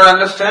still did not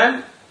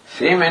understand?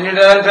 Same entity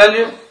I'll tell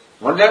you.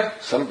 What that?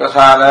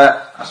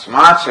 Samprasada,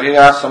 Asmat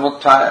Sharira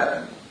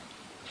Samuttaya.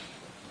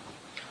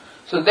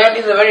 So that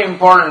is a very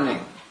important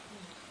thing.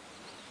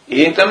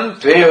 Etam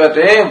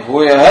tvevate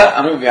bhuyah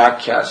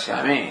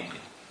anuvyakhyāsyāmi.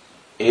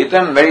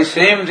 Etam, very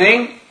same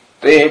thing,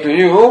 te to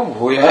you,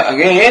 bhuyah,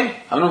 again,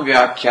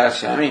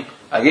 anuvyakhyāsyāmi.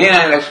 Again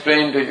I will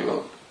explain to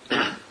you.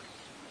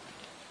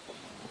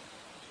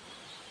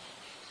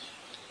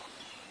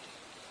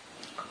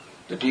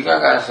 The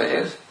Tikakara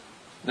says,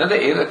 Nada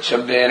edat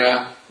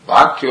shabdena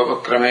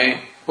vakyopakrame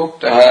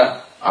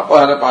uktaha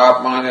apahada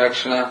papmani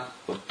rakshana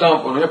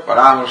uttama purusha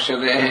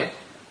paramurshyadehe.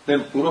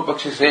 Then Purva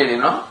Pakshi said,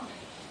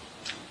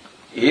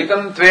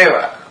 Etam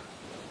tveva.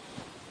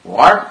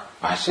 What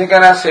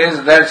Bhashyakara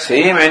says, that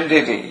same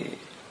entity,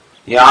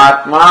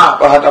 Yatma,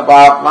 Apahata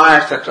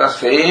Papma, etc.,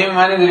 same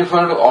one is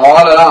referred to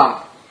all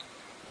along.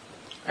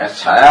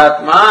 As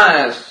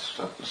Chayatma, as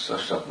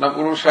Swapna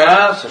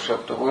Purusha,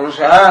 Sushupta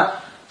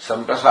Purusha,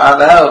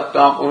 Samprasada,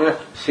 Uttama Purusha,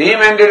 same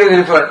entity is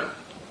referred to.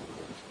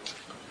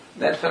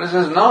 That fellow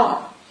says,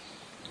 no.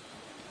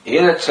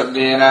 Edat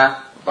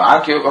Shabdena,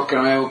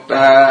 Vakyopakrame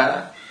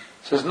Ukta.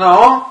 Says,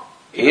 no.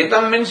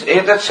 Etam means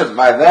etat shabd.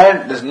 By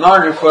that does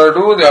not refer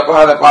to the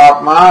apahada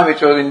papma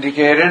which was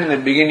indicated in the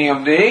beginning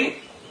of the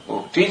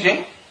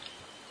teaching.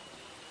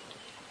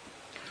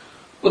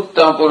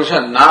 Uttama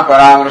Purusha na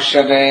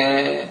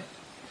paramrashyate.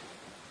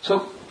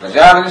 So,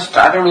 Prajapati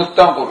started with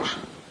Uttama Purusha.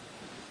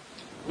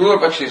 Purva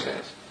Pakshi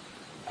says.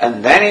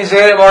 And then he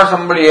said about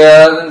somebody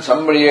else and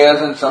somebody else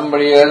and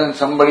somebody else and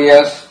somebody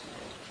else.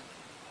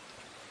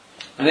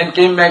 And then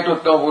came back to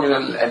Uttama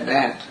Purusha at the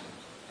end.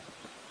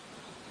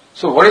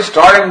 So what is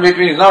taught in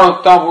between is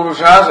not Uttama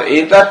Purusha. So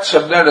Etat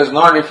Shabda does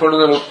not refer to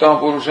the Uttama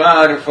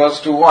Purusha,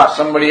 refers to what?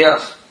 Somebody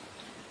else.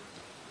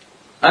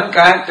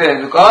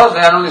 Unconnected, because they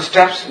are only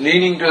steps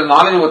leading to the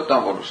knowledge of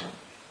Uttama Purusha.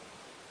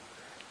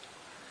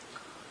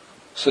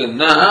 So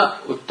na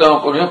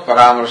Uttama Purusha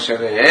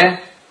paramurshade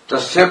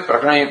tasya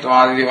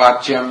prakranitvaadi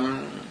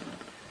vachyam.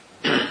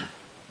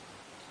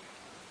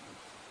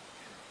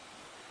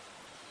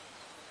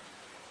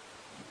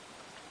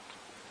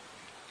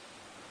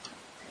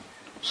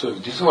 So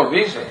this is what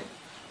we say.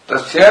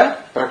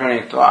 Tasya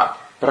prakranitva.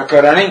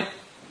 Prakarani.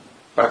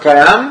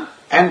 Prakaranam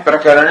and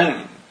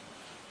prakarani.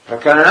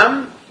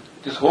 Prakaranam,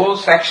 this whole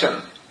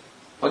section,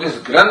 or this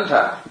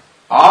grantha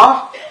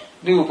of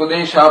the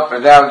Upadesha of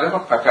Prajapati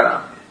of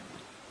Prakaranam.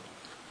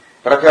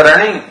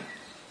 Prakarani.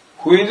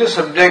 Who is the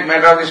subject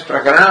matter of this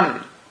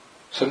Prakaranam?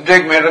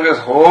 Subject matter of this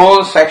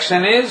whole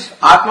section is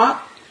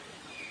Atma.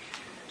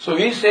 So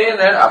we say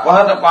that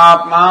Apahata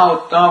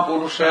Papma Uttama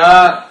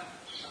Purusha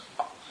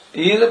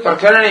is the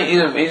Prakarani,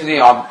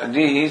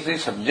 is the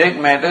subject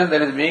matter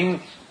that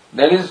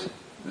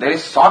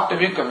is sought to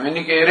be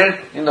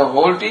communicated in the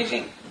whole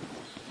teaching.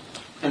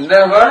 And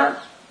therefore,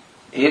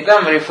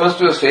 Etam refers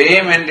to the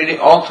same entity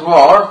all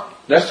throughout,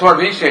 That's what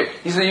we say.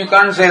 He said, you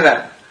can't say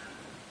that.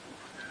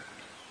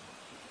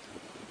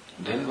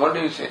 Then what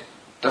do you say?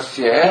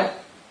 Tasya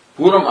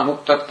puram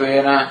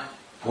anuktatvena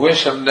bhuya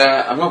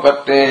shabda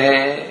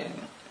anupatte.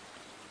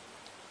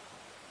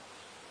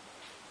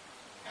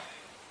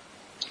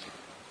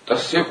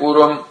 Tasya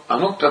puram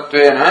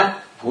anuktatvena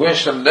bhuya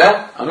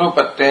shabda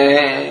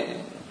anupatte.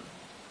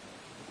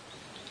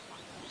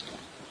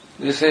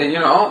 They say,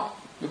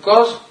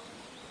 because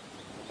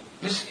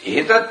this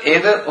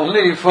etat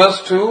only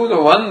refers to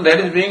the one that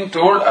is being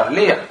told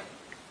earlier.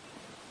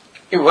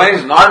 If one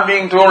is not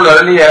being told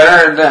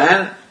earlier,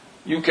 then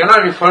you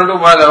cannot refer to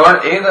by the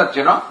word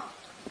etat,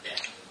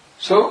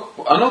 So,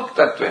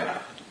 anuktatvena.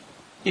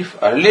 If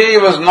earlier he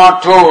was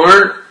not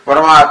told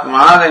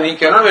Paramatma, then he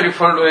cannot be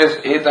referred to as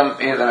etam,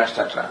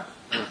 etc.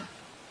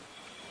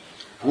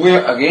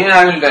 Bhuya, again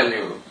I will tell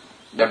you,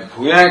 that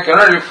bhuya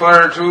cannot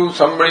refer to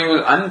somebody who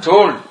is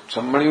untold,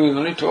 somebody who is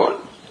only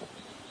told.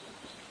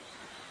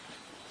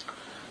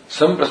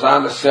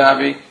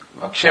 Samprasadasyapi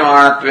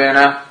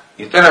vakshyamanatvena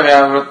itara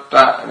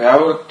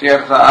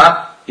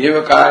vyavrutyartha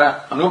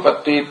evakara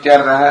anupatti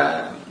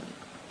ityartha.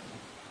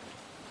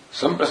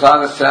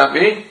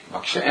 Samprasadasyapi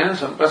vaksha, and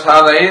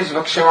samprasada is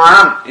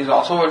vakshamanam, is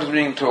also what is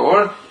being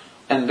told,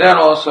 and there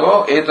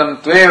also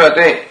etam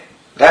tvevate,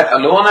 that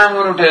alone I am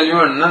going to tell you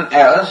and none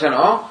else,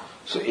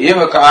 So,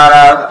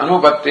 evakara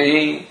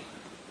anupatti,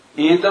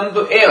 etam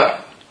tu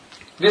eva.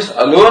 This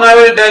alone I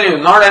will tell you,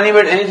 not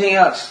anything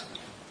else.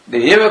 The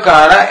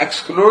evakara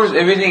excludes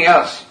everything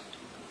else.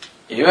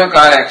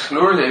 Evakara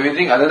excludes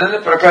everything other than the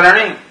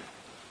prakarani.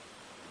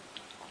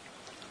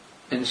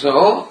 And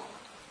so,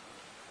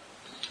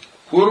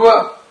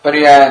 purva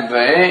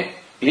pariyadvaye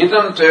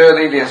etam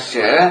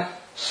tvevadidhyasya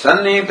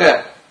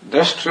sannita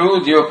drashtru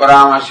jiva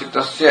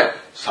paramashitasya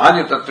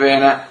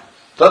sadhitatvena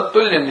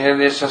tattulya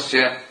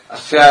nirdeshasya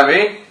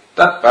अस्यावे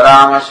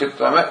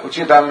तत्परामर्शित्वम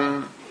उचितम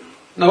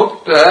न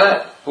उक्त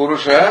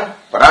पुरुष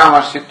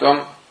परामर्शित्वम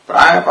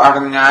प्राय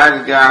पाठन्याय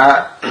विद्याः.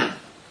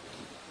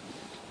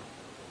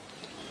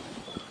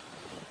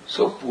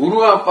 So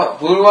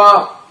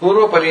purva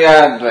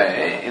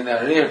pariyadvaye, in the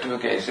earlier two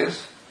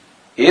cases,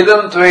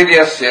 edam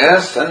tvaidhyasya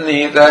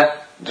sannihita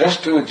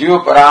drashtu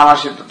jiva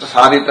paramarshitva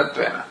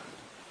sadhitatvena.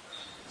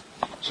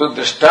 So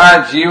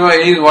drashta jiva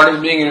is what is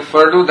being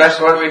referred to, that's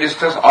what we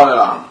discussed all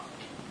along.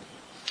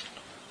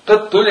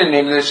 Tattulya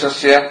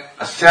nirneshasya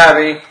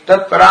asyavi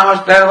tat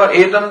paramash, therefore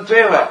etam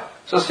tveva.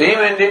 So same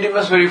entity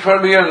must be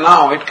referred to here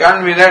now. It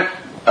can't be that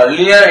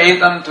earlier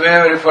etam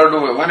tveva referred to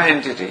one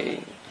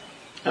entity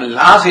and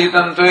last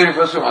etam tveva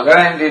refers to other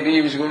entity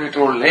which is going to be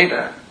told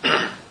later.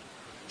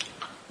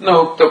 Na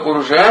ukta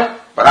purusha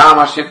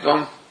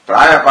paramashitvam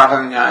praya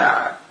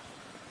patanyaya.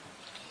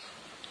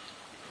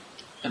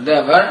 And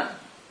therefore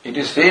it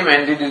is same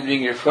entity is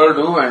being referred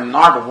to and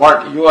not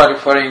what you are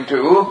referring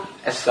to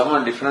as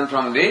someone different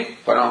from the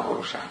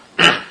Paramapurusha.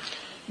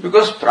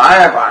 Because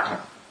Praya Pata,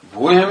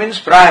 Bhuya means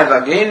Praya,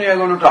 again we are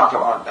going to talk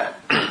about that.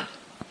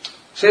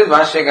 Says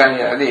Bhashyakara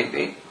here,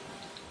 Aditi,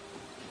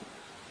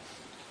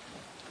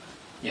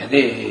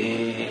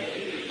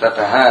 Yadi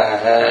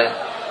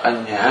Tataha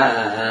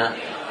Anya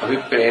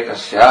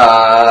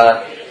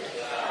Avipretasyat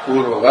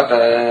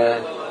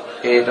Purvavata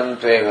Etam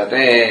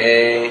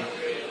Tvevate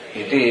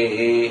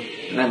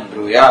Iti Na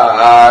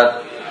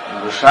Bruyat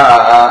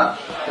Vrusha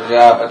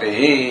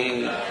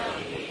Prajapati.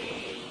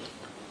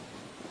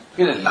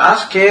 In the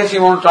last case,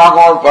 you want to talk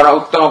about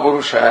Uttama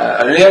Purusha.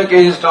 Earlier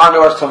case, you talk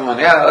about someone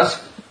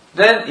else.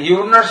 Then you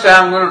would not say,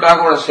 I am going to talk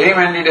about the same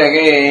entity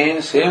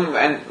again, same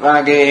one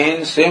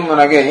again, same one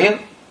again.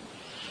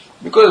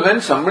 Because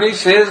when somebody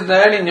says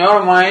that in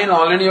your mind,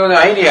 already you have the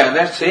idea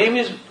that same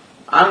is,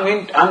 I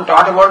am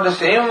taught about the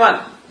same one,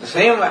 the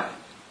same one.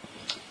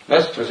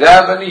 Thus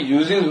Prajapati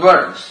uses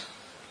words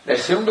that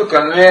seem to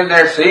convey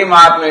that same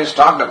Atma is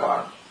talked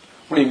about.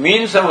 But he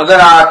means some other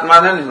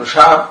Atma than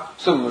Musha.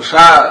 So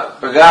Musha,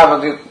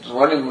 Prajapati,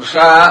 what is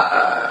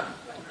Musha?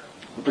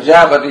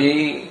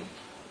 Prajapati.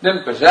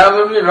 Then Prajapati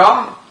will be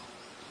wrong.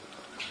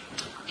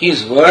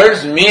 His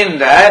words mean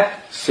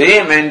that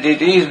same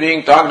entity is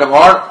being talked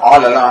about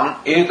all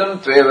along. Etam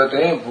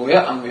tvevate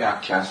bhuya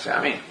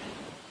anvyakhyasami.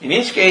 In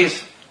each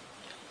case,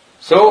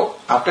 so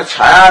after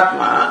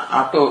Chayatma,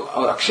 after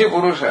Akshi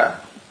Purusha,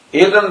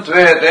 etam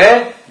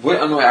tvevate bhuya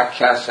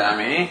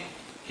anvyakhyasami.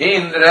 Hey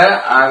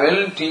Indra, I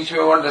will teach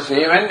you about the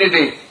same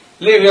entity.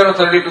 Live here for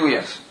 32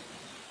 years.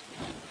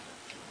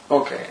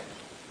 Okay.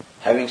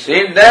 Having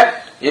said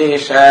that,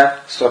 Yesha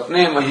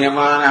Swapne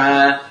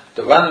Mahyamana,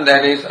 the one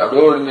that is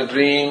adored in the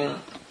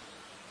dream.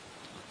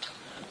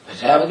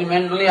 Prajapati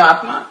meant only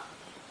Atma.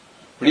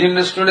 But he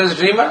understood as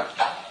dreamer.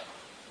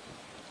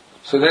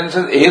 So then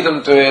says,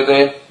 Etam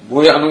Tvayate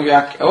Bhuya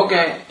Anuvyakya.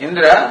 Okay,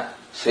 Indra,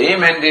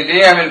 same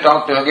entity I will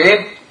talk to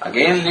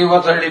again live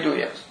for 32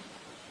 years.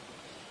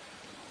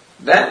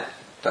 Then,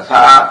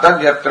 Tatha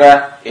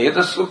Tadyatra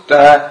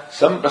Etasukta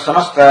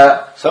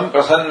Samprasamasta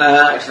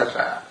Samprasanna,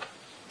 etc.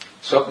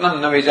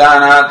 Swapnam na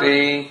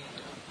vijanati.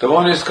 The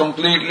one is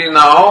completely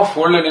now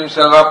folded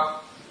himself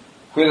up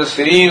with a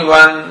serene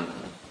one.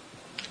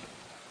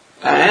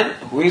 and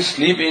who is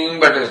sleeping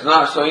but is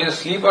not, so he is a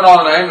sleeper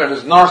all night but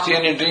does not see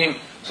any dream.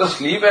 So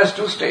sleep has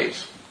two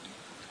states.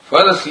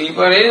 First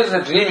sleeper is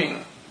a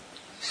dreaming.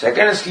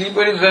 Second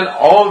sleeper is when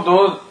all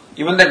those,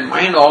 even that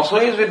mind also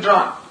is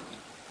withdrawn.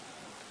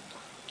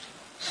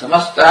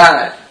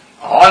 Samasta,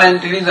 all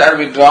entities are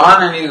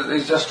withdrawn and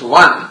is just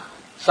one.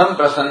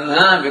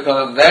 Samprasanna,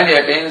 because of that he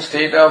attains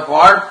state of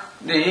what?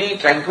 The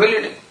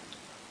tranquility.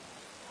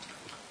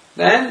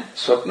 Then,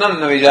 Swapnam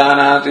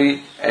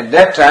Navijanati, at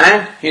that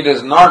time he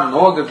does not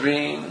know the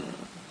dream.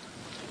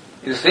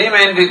 The same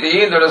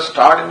entity that was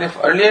taught in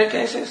the earlier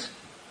cases.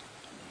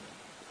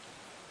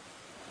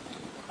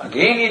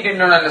 Again he did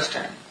not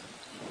understand.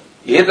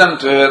 Etam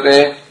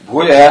tvayate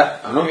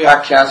bhuya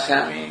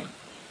anuvyakhyasami.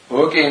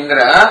 Okay,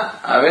 Indra,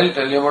 I will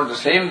tell you about the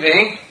same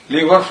thing.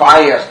 Live for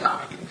 5 years now.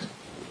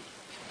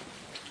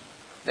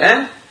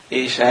 Then,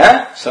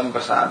 Isha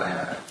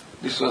Samprasadaya.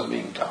 This was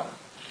being taught.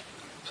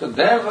 So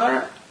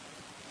therefore,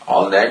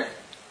 all that,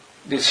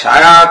 the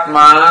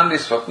Shayatma, the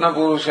Swapna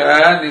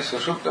Purusha, the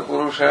Sushupta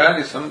Purusha,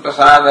 the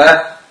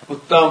Samprasada,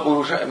 Uttama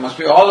Purusha, it must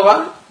be all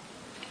one.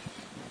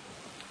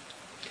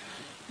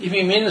 If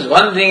he means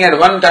one thing at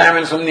one time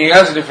and something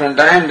else different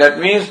time, that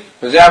means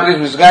Prajapati is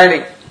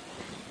misguiding.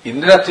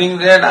 Indra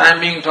thinks that I am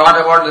being taught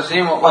about the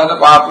same Apahata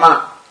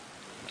Papma.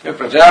 If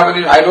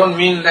Prajapati, I don't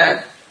mean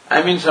that.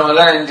 I mean some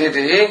other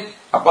entity.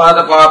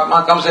 Apahata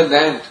Papma comes at the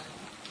end.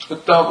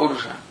 Uttama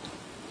Purusha.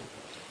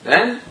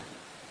 Then,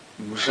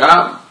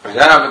 Musha,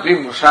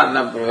 Prajapati, Musha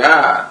na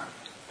brayat.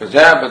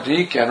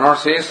 Prajapati cannot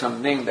say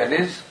something that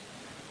is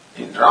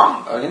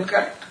wrong or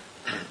incorrect.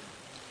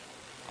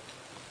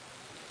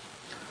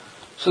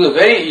 So the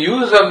very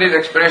use of this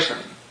expression,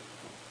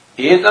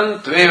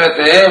 Etam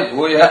tvevate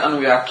bhuya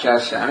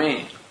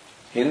anuvyakhyasami.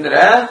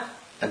 Indra,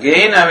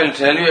 again I will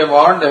tell you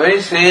about the very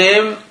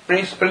same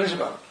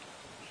principle.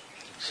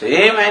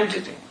 Same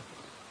entity.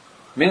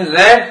 Means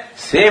that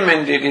same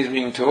entity is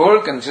being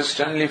told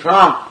consistently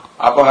from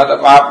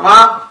Apahata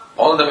Papma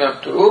all the way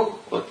up to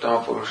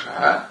Uttama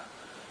Purusha.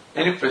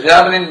 And if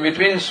Prajapati in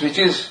between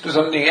switches to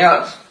something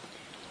else,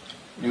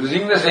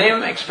 using the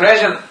same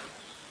expression,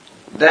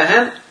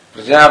 then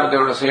Prajapati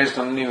would have said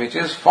something which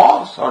is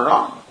false or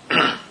wrong.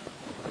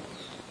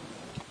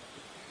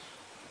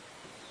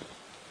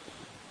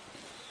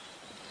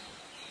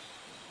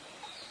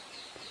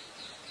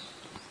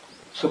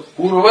 So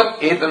Purvat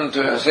etam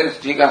tvaya says,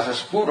 Tika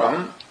says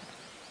Puram,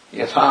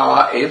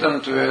 Yathava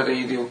etam tvaya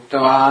iti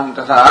uktavan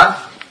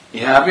tatha,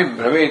 Ihapi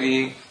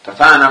bravedi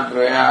tatha na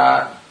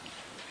brayat.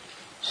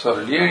 So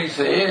earlier he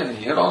said, and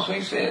here also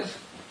he says,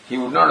 he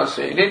would not have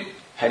said it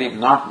had he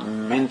not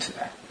meant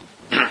that.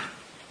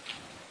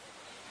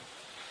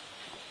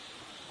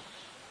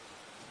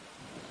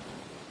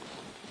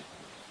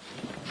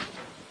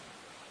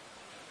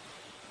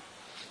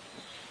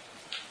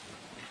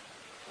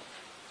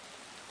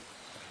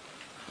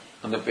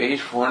 On the page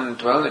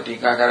 412, the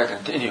Tikakara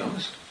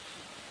continues.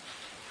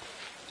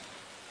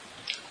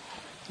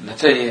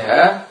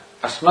 Nachaiha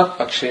asmat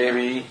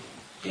pakshevi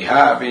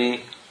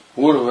ihapi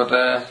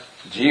purvata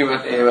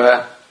jivat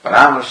eva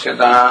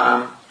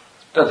paramrashyatam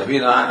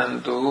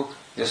tadabhidanantu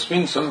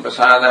jasmin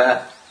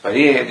samprasada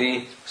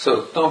pariyeti sa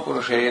uttam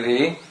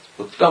purushedi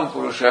uttam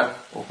purusha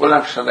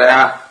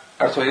upalakshadaya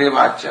arthvedi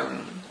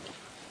vachyam.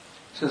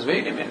 Says,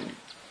 wait a minute.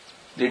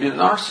 They did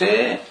not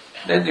say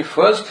that the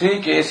first 3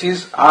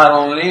 cases are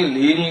only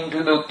leading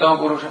to the Uttama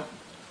Purusha.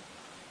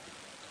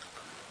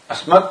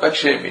 Asmat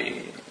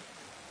Pakshevi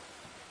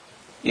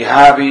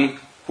Ihavi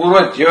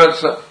Purva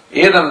Jivatsa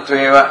Edam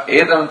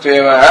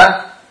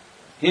Tveva,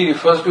 he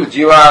refers to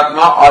Jivatma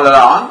all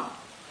along.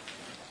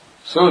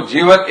 So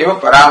Jivat eva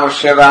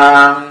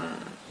Paramarshadam.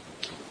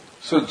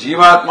 So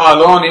Jivatma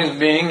alone is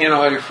being,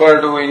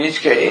 referred to in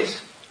each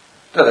case.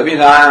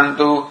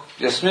 Tadabhidanantu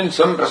Jasmin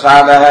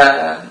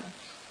Samprasada.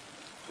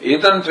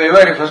 Etam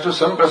tveva refers to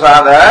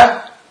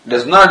Samprasada,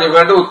 does not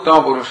refer to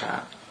Uttama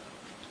Purusha.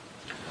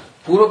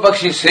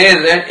 Purvapakshi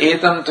says that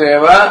Etam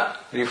tveva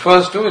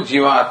refers to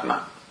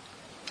Jivatma.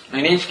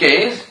 In each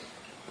case,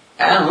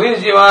 and who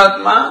is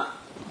Jivatma?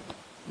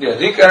 The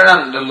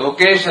Adhikaranam, the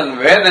location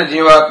where the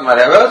Jivatma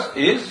revels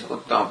is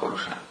Uttama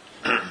Purusha.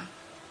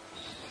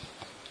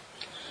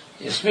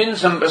 Yasmin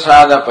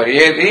Samprasada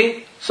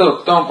Pariyeti, so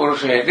Uttama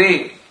Purusha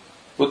iti,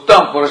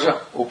 Uttama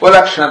Purusha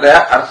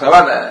Upalakshanataya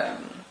Arthavada.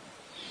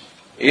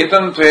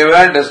 Etam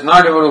tveva does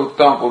not refer to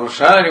Uttama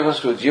Purusha, it refers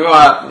to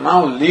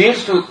Jivatma who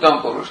leads to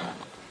Uttama Purusha.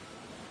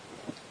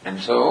 And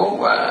so,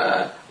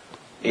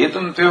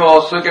 Etam tveva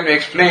also can be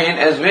explained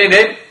as we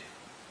did.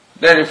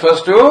 That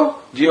refers to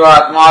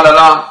Jivatma all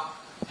along.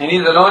 And he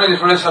alone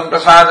is referred to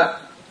Samprasada.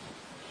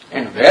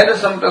 And where the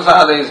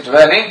Samprasada is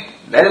dwelling,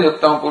 that is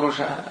Uttama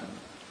Purusha.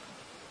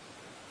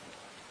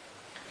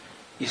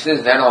 He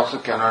says that also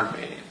cannot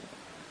be.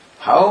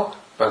 How?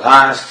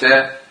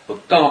 Pradhanasya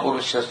Uttama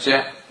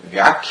Purushasya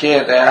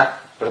Vyakhyataya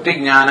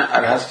Pratignyana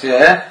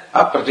Arhasya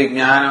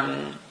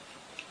Apratignyanam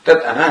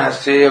Tat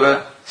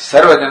Anahasya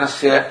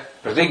Sarvajanasya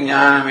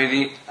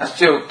Pratignyanavidhi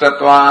Asya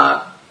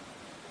Uttatva.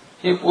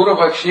 He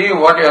Purvapakshi,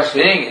 what you are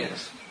saying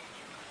is,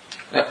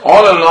 that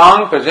all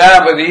along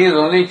Prajapati is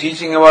only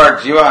teaching about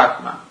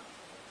Jivatma.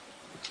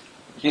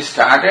 He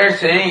started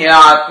saying,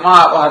 Ya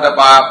Atma Apahata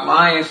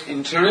Papma, he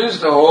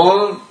introduced the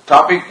whole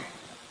topic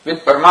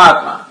with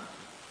Paramatma.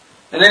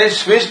 And then he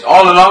switched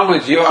all along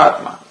with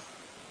Jivatma.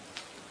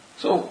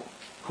 So,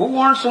 who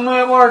wants to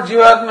know about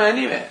Jivatma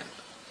anyway?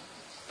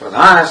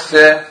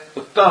 Pradhanasya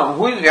Uttam,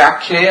 who is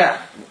Vyakhyaya?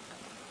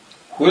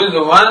 Who is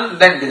the one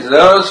that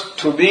deserves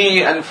to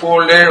be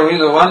unfolded? Who is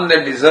the one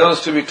that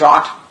deserves to be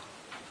taught?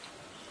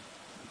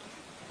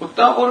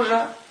 Uttama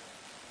Purusha,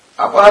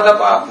 Apahata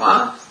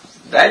Papma,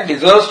 that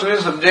deserves to be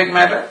subject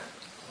matter.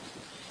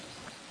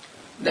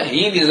 That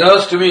he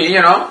deserves to be,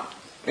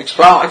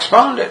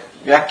 expounded.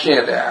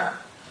 Vyakhyaya.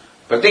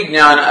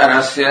 Pratignyana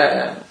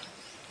arhasya.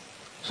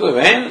 So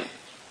when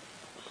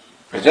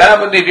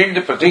Prajapati did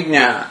the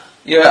pratignya,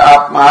 ya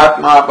atma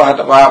atma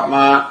apahata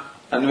papma,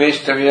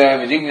 anveshtavya,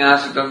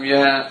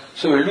 vijignasitavya,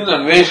 so we'll do the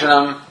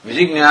anveshanam,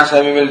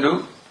 vijignasa we will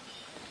do.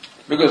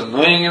 Because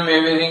knowing him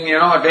everything,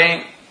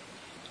 attain.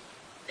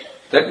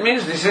 That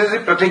means this is the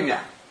pratignya.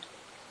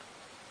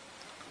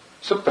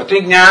 So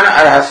pratignyana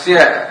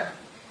arhasya.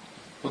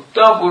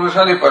 Uttama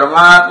Purusha, the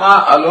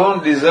Paramatma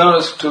alone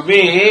deserves to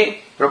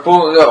be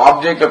the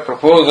object of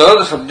proposal,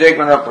 the subject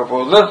matter of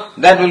proposal,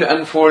 that will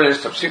unfold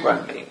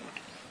subsequently.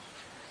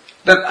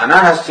 That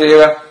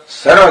anahasya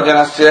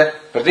sarvajanasya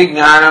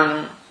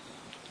pratigyanam.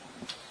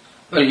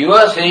 But you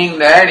are saying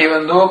that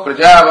even though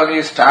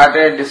Prajapati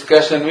started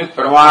discussion with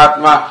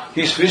Paramatma,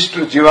 he switched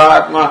to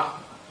Jivatma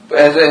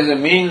as a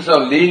means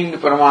of leading to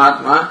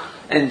Paramatma,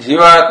 and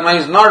Jivatma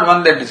is not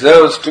one that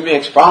deserves to be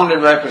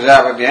expounded by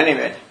Prajapati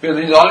anyway, because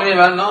he is already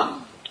well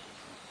known.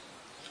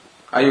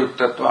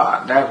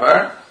 Ayuktatva.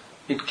 Therefore,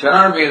 it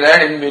cannot be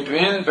that in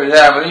between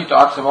Prajapati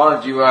talks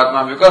about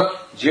Jivatma, because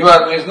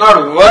Jivatma is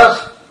not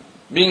worth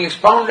being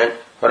expounded.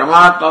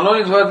 Paramatma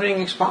alone is worth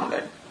being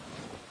expounded.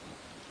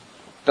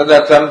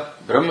 Tadartham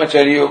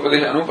brahmacharya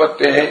upadesh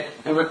anupatte.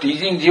 And for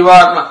teaching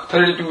Jivatma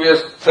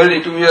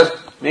 32 years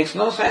makes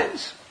no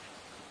sense.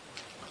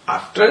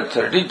 After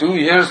 32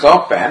 years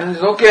of penance,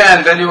 okay,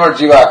 I'll tell you about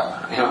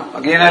Jivatma.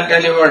 Again I'll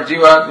tell you about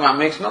Jivatma,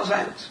 makes no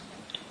sense.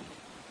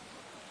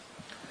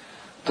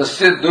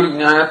 Tasya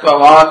durjnanatva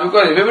bhavat,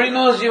 because everybody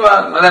knows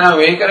Jivatma. Then I'm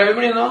awake,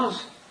 everybody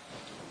knows.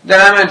 Then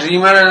I'm a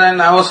dreamer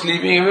and I was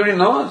sleeping, everybody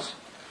knows.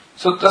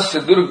 So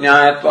tasya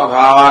durjnanatva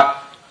bhavat.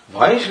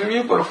 Why should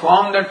you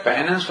perform that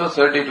penance for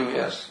 32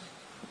 years?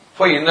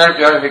 For inner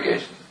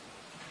purification.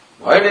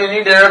 Why do you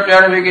need inner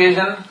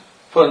purification?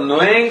 For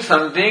knowing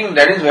something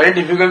that is very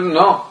difficult to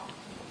know.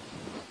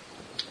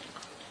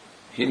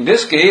 In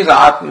this case,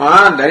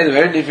 Atma, that is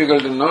very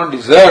difficult to know,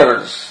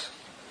 deserves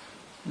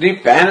the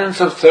penance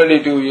of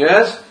 32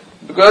 years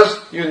because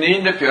you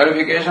need the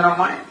purification of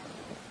mind.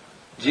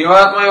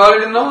 Jivatma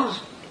already knows.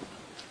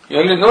 He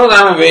already knows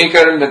I am a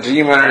waker and the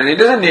dreamer, and he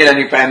doesn't need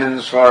any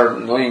penance for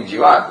knowing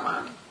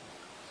Jivatma.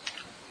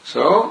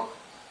 So,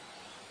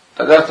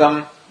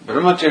 tadartham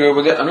brahmacharya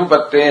upade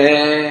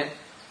anupatte,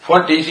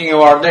 for teaching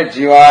about that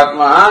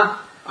Jivatma,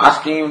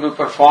 asking him to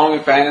perform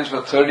a penance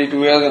for 32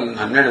 years and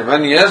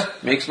 101 years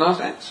makes no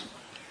sense.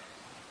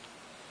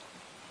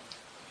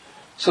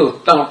 So,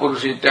 Uttama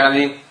Purusha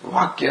ityadi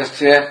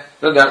vakyasya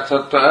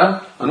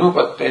tadarthatva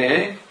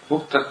anupatte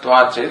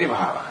uktattvachedi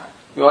bhava.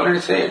 We already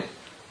said.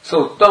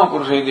 So, Uttama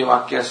Purusha iti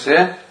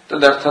vakyasya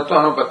tadarthatva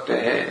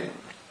anupatte.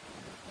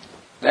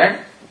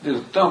 That the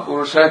Uttama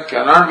Purusha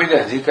cannot be the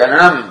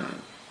adhikaranam.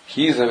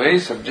 He is a very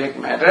subject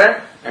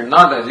matter and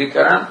not the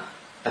adhikaranam.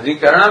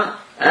 Adhikaranam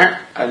and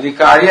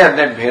adhikarya,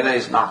 that bheda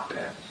is not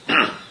there.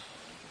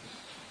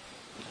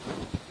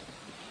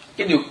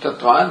 In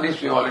Yuktatva,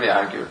 this we already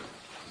argued.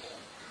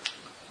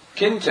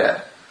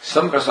 Kincha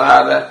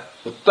samprasada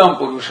uttam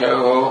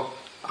purushayo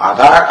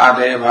adhar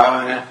adaya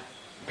bhavana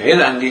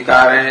bheda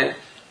angikare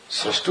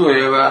srashtu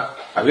eva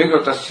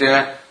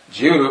abhikrutasya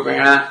jiv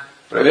rupena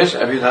pravesh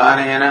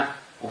abhidhanena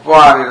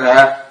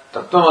upadita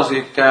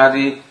tattvamasi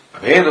ityadi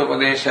abheda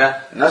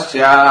upadesha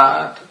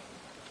nasyat.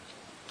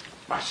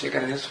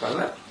 Bhashyakara is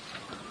further.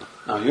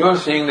 Now you are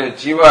saying that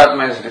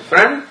Jivatma is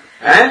different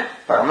and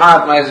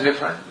Paramatma is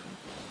different.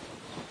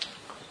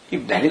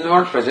 If that is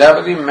what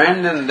Prajapati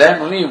meant, then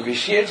that only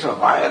vitiates or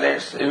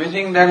violates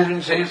everything that has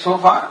been said so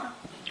far.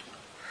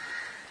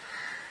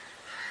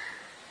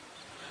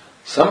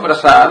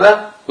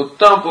 Samprasada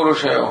Uttama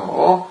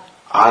Purushayo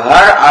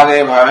Adhar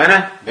Adaya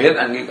Bhavena Bhed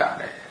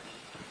Angikare.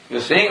 You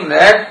are saying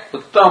that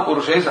Uttama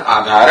Purusha is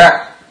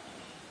Adhara.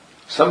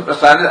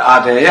 Samprasada is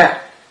Adaya.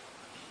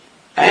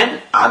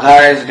 And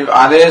Adhara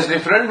is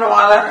different from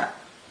Adhara.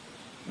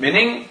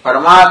 Meaning,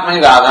 Paramatma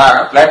is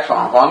Adhara,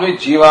 platform upon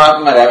which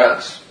Jivatma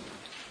revels.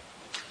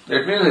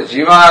 That means the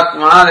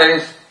Jivatma, that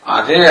is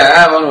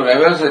Adhaya, one who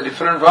revels, is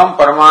different from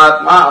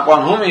Paramatma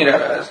upon whom he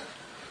revels.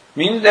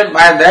 Means that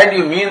by that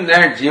you mean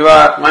that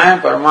Jivatma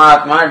and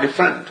Paramatma are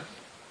different.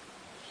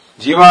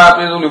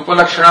 Jivatma is only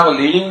Upalakshana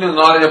leading to the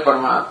knowledge of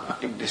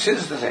Paramatma. If this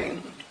is the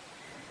thing,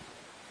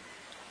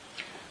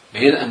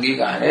 Bhed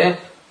Angikare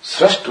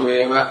Srashtu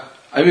Eva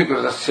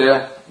अभिकृतस्य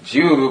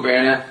जीव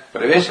रूपेण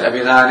प्रवेश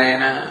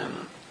अभिधानेन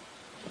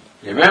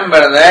Remember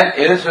that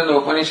elsewhere in the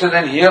Upanishad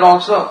and here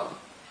also.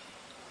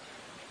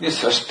 The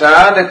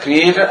Srashta, the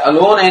Creator,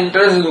 alone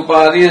enters his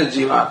Upadhi as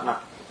Jivatma.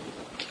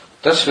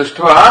 Tas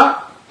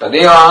Srishtva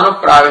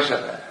Tadevanu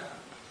Praveshata.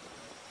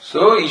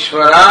 So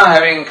Ishvara,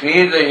 having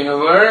created the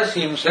universe,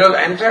 he himself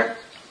entered.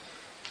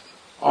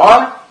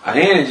 Or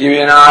Anena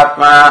Jivena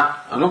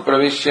Atma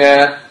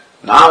Anupravishya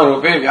Nam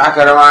Rupe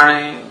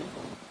Vyakarvani.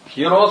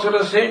 Here also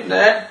it is said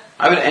that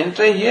I will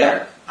enter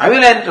here. I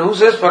will enter. Who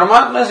says?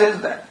 Paramatma says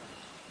that.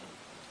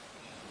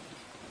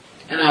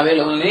 And I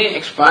will only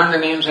expand the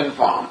names and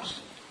forms.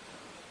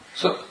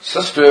 So,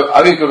 Sastva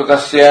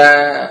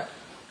Avikrutasya,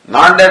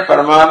 not that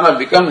Paramatma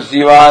becomes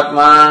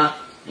Jivatma,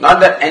 not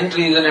that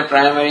entry is in a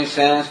primary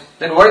sense.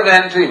 Then what is the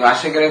entry?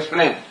 Bhashyakara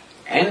explained.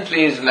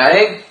 Entry is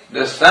like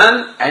the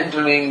sun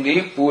entering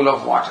the pool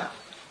of water.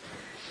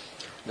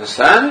 The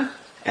sun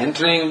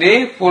entering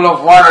the pool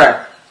of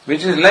water,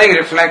 which is like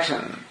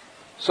reflection.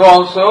 So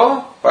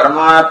also,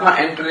 Paramatma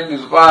entering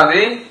this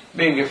Upadhi,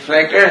 being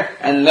reflected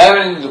and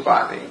leveling this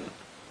Upadhi.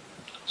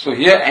 So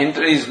here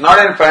entry is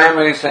not in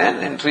primary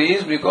sense, entry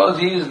is because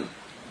he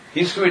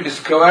is to be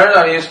discovered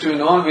or he is to be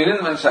known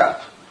within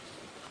oneself.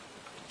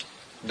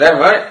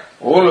 Therefore,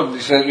 all of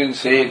this has been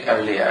said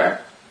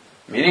earlier,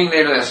 meaning that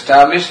it was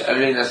established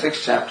earlier in the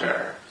 6th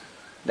chapter,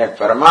 that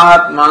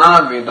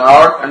Paramatma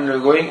without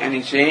undergoing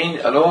any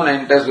change alone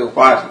enters the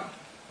Upadhi.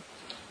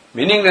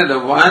 Meaning that the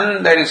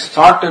one that is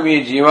thought to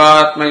be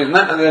Jivatma is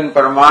none other than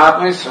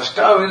Paramatma, is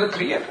Srashta, who is the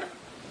creator.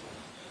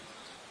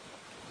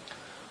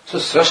 So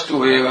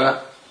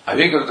Srashtu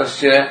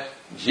Avikrutasya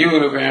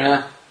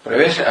Jivarupena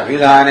Pravesha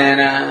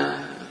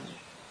Abhidhanena.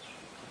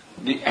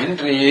 The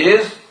entry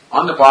is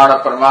on the part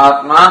of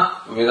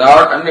Paramatma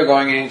without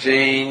undergoing any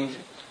change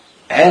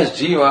as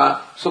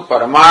Jiva. So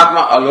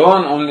Paramatma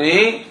alone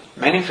only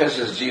manifests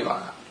as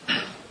Jiva.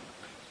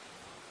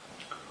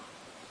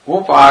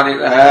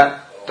 Upaditaha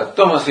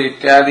Tattvamasi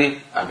Ityadi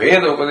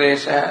Abheda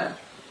Upadesha.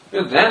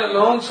 Then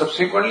alone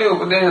subsequently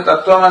Upadesha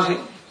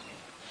Tattvamasi.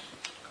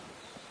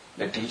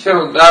 The teacher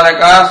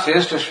Uddalaka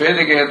says to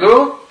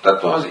Shvetaketu,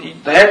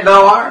 Tattvamasi, that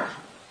thou art.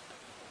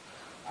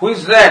 Who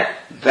is that?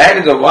 That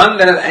is the one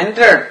that has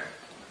entered.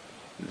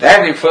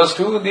 That refers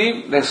to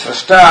the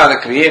Srashta, the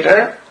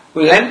creator,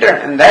 who has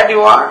entered, and that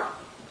you are.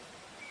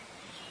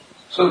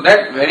 So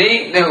that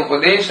the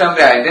Upadesha of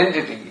the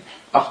identity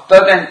of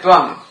Tat and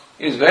Tvam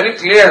is very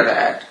clear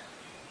that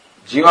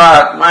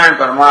Jivatma and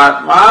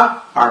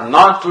Paramatma are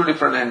not two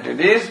different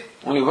entities,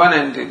 only one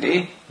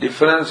entity.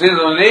 Difference is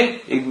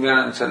only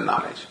ignorance and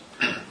knowledge.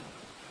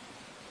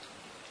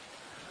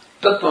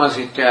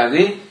 Tattvamasi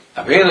Ityadi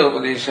Abheda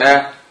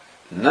Upadesha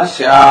na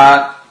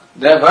syat.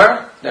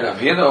 Therefore, that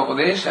Abheda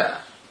Upadesha,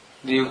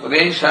 the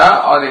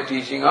Upadesha or the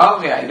teaching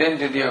of the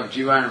identity of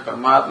Jiva and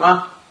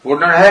Paramatma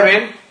would not have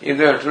been if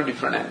they were two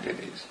different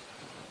entities.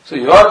 So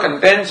your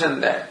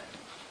contention that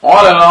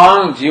all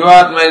along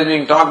Jivatma is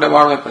being talked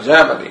about by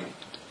Prajapati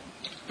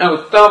and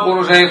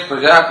Uttama Purusha is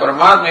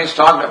Paramatma is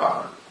talked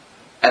about,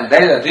 and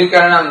that is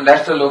Adhikaranam,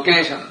 that's the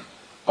location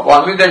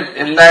upon which that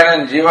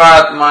enlightened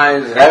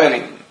Jivatma is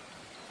reveling.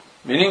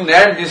 Meaning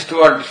that these two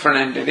are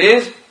different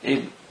entities,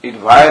 it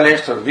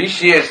violates or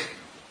vitiates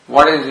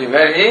what is the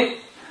very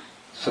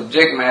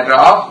subject matter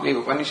of the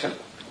Upanishad.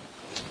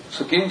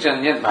 So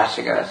Kinchan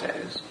Bhashyakara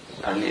says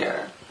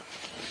earlier.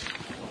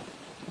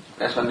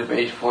 That's on the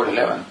page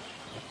 411.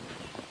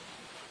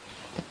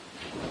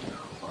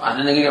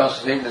 Anandagiri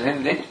also said the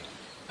same thing.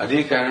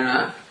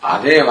 Adhikarana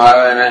Ade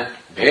Bhavana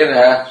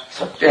Veda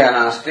Satya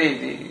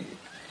Nasti.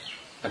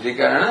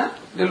 Adhikarana,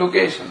 the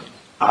location.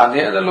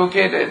 Ade, the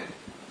located.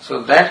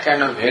 So that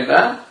kind of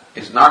Veda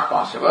is not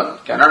possible,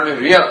 cannot be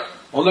real.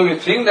 Although we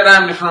think that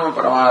I am different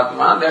from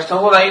Paramatma, that's the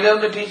whole idea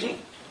of the teaching.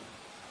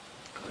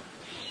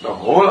 The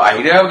whole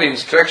idea of the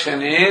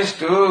instruction is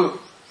to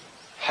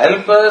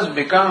help us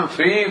become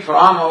free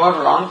from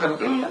our wrong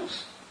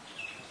conclusions.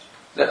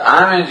 That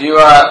I am a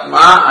Jivatma,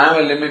 I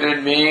am a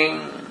limited being,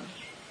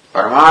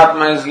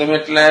 Paramatma is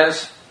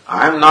limitless,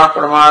 I am not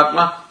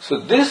Paramatma. So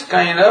this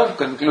kind of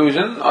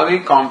conclusion or the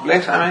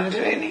complex I am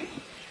entertaining.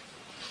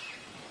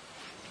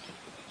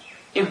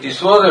 If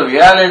this was a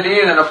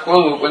reality, then of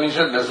course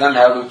Upanishad doesn't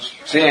have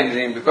to say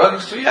anything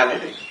because it's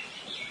reality.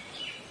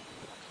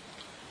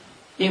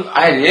 If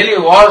I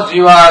really was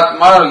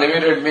Jivatma or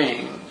limited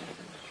being,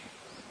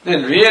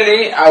 then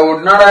really I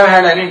would not have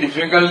had any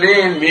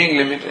difficulty in being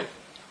limited.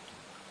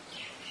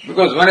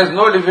 Because one has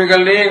no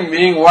difficulty in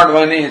being what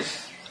one is.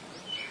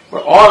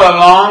 But all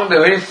along the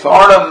very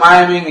thought of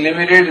my being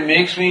limited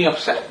makes me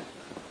upset,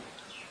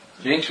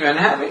 makes me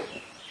unhappy.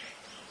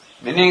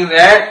 Meaning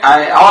that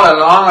all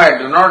along I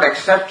do not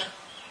accept,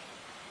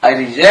 I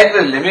reject the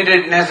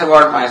limitedness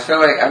about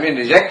myself. I've been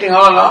rejecting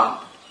all along.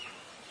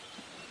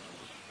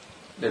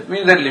 That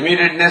means that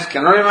limitedness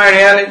cannot be my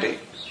reality.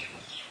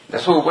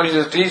 That's why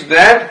Upanishads teach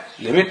that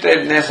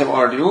limitedness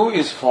about you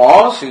is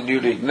false, is due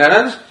to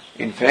ignorance.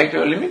 In fact,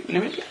 you are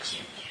limitless.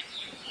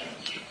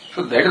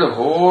 So that is the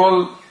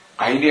whole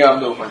idea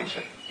of the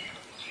Upanishad.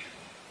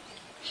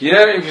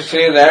 Here if you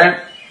say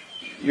that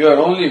you are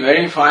only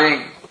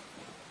verifying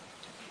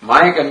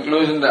my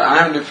conclusion that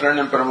I am different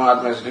and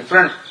Paramatma is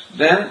different,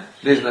 then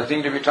there is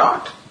nothing to be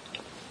taught.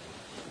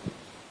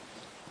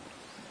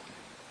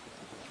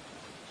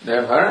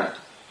 Therefore,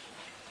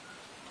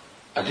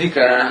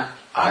 adhikarana,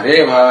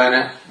 ade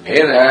bhavana,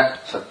 bheda,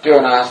 satyo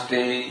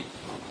nasti.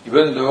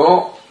 Even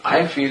though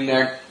I feel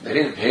that there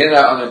is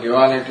bheda of the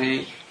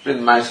duality with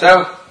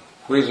myself,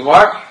 who is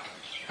what?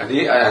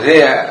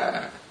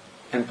 Adheya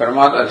and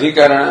Paramatma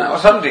adhikarana or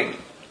something.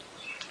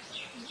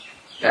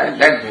 That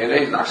bheda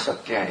is not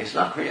satya, is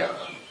not real.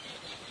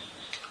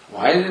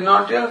 Why is it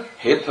not real?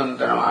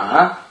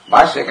 Hetvantaramaha,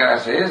 Bhashyakara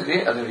says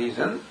the other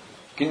reason,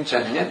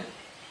 kinchanyat.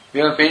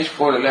 We are on page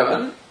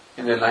 411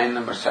 in the line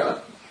number 7.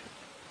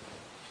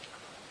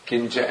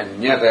 Kincha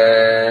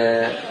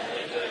anyata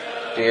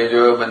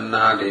tejo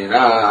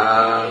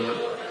bannadinam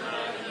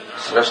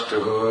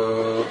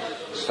srashtuhu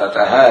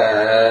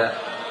satah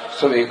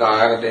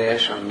suvikarde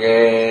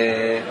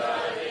shunge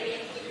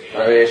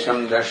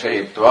pravesham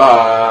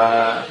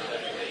darshayitva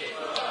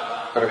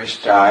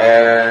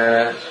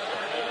pravishthaya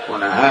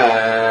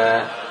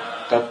punah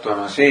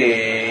tattvamasi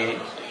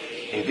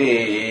iti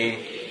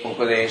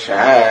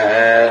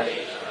upadeshah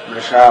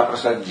mrisha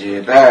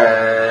prasajjeta.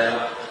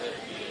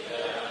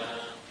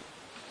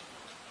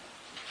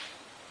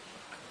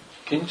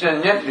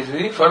 Kinchanyat, this is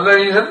the further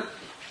reason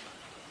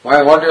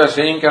why what you are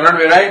saying cannot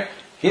be right.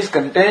 His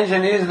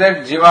contention is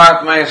that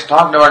Jivatma is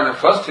talked about in the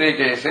first 3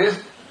 cases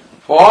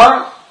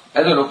for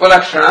as an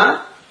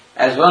upalakshana,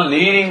 as one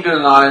leading to the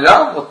knowledge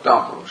of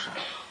Uttama Purusha.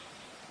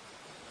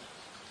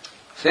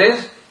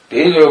 Says,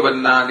 Tejo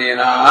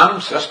Bandhanadinam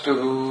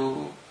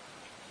Srastuhu.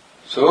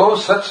 So,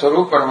 Sat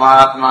Swarup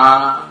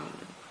Paramatma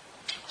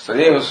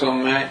Sadeva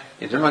Somme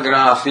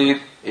Idramagra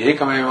Asit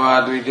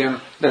Ekameva Dvityam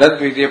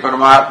Dadadvitya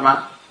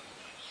Paramatma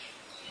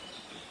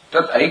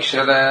Tat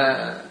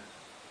Aikshada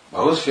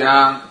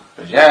Bhavusyam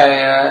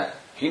Prajaya.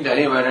 He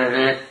delivered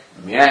it.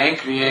 May I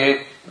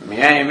create,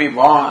 may I be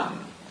born,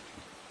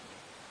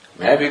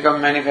 may I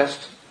become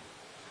manifest.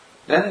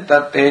 Then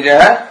Tat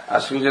Teja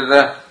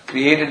Asujata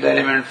created the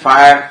element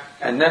fire,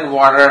 and then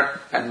water,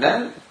 and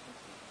then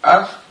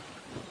earth.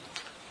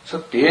 So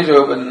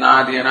Tejo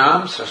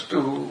Bandhanadinam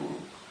Sastuhu.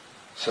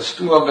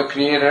 Sastu of the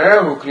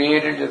Creator who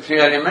created the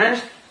 3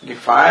 elements, the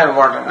fire,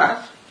 water, and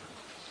earth.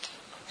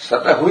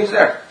 Sata, who is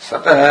that?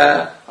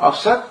 Sata of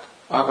Sat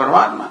or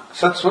Paramatma.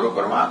 Sat Swarup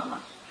Paramatma.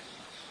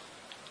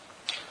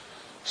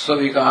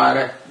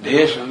 Swavikara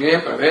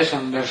Deshunge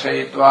Pravesham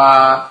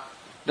Darshayitva.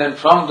 Then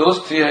from those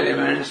 3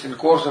 elements in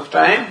course of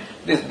time,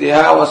 this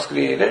Deha was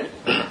created.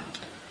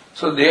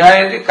 So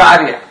Deha is the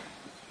Karya,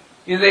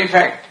 is the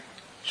effect.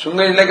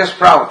 Shunga is like a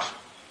sprout.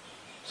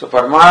 So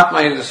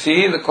Paramatma is the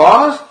seed, the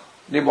cause,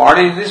 the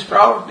body is the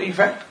sprout, the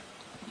effect.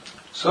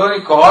 So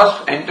the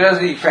cause enters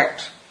the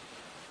effect.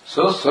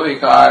 So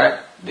Swavikara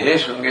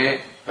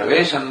Deshunge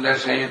Pravesham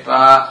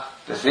Darshayitva.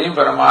 The same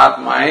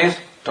Paramatma is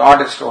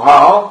taught as to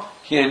how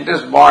he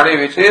enters body,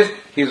 which is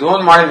his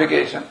own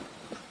modification.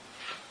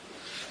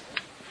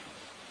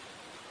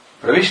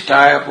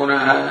 Pravishtaya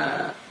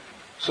punah.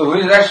 So who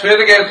is that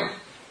Shvetaketu?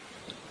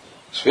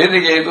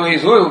 Shvetaketu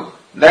is who?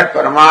 That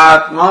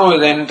Paramatma who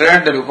has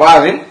entered the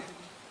Upadhi.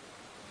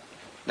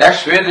 That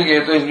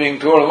Shvetaketu is being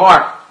told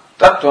what?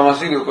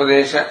 Tattvamasi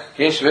Upadesha.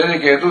 Hey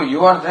Shvetaketu,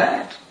 you are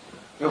that.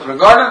 You have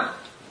forgotten.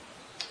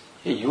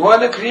 Hey, you are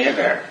the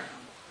creator.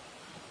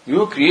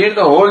 You create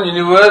the whole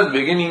universe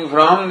beginning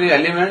from the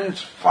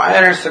elements,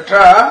 fire,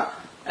 etc.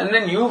 And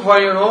then you for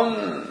your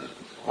own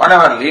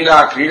whatever,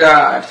 Leela,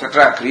 Krida,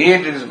 etc.,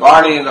 created this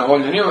body in the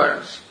whole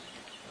universe.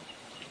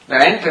 They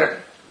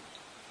entered.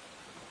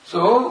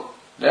 So,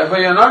 therefore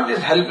you are not this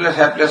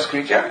helpless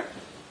creature.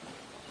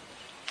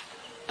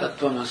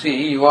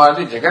 Tattvamasi, you are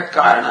the Jagat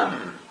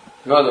Karanam.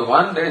 You are the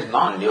one that is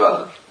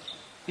non-dual.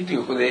 Iti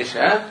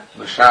Upadesha,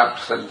 Mrisha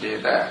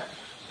Prasajjeta.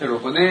 The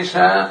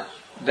Upadesha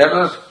that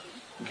was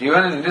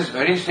given in this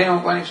very same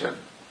Upanishad.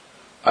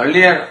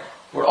 Earlier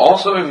would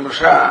also be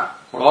Mrisha,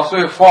 would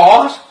also be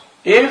false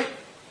if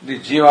the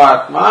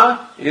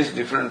Jivatma is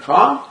different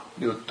from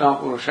the Uttama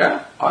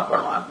Purusha or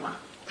Paramatma.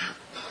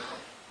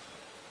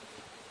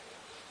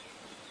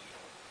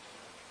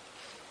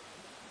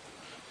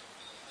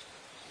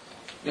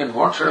 Then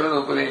what should have been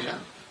the Upadesha?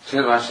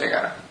 Says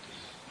Bhashyakara.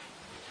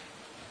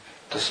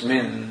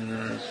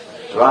 Tasmin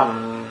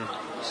Tvam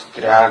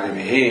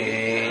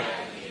Striadivihi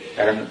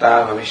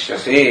Karanta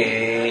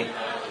Bhavishyasi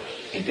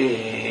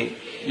Iti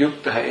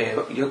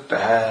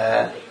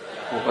Yuktaha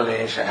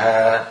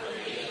Upadeshaha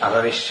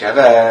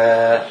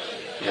Avavishyada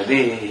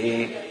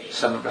Yadi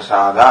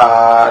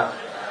Samprasadat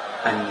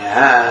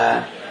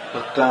Anya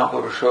Uttama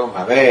Purusho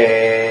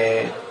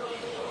Bhave.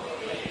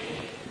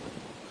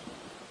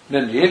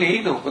 Then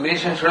really the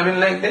Upadesha should have been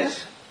like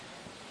this.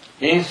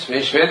 Is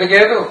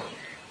Shvetaketu.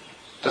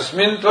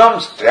 Tasmin Tvam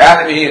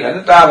Striadivihi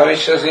Ranta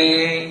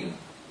Bhavishyasi.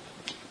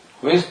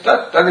 Who is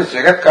Tat? That is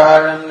Jagat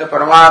Karanam, the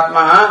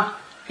Paramatma.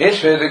 He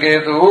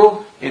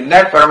Shvetaketu. In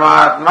that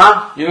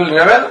Paramatma you will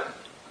revel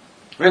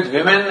with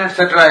women,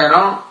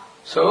 etc.,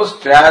 So,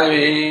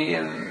 Striadivihi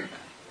and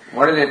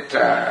what is it?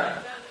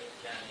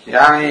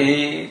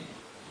 Yani,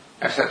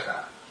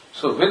 etc.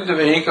 So with the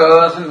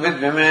vehicles and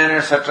with women,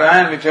 etc.,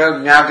 and with your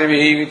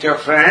jnativihi, with your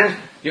friends,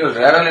 you will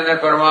revel in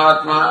that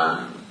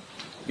Paramatma.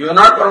 You are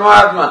not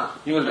Paramatma,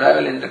 you will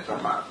revel in that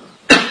Paramatma.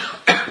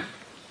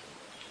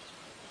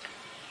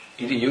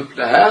 Iti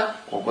yukta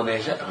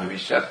upadesha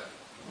bhavishyat.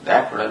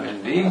 That would have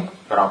been the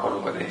proper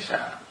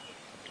upadesha.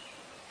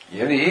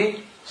 Yadi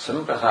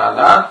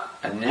samprasadat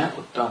anya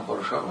uttam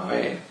purusha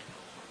bhave.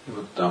 The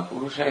uttam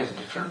purusha is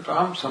different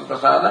from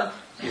samprasada.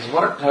 Is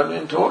what has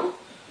been told?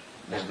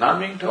 It is not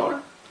being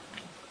told.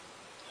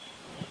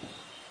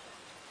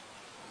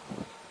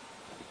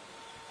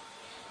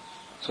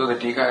 So the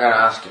Tikakara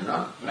asked,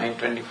 line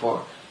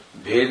 24,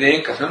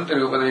 Vede kasam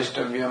tari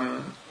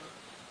upadeshtavyam.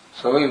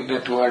 So if the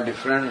two are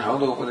different, how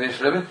the upadesh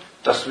should have been?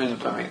 Tasmin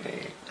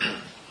tvamete.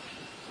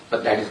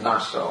 But that is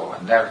not so.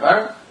 And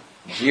therefore,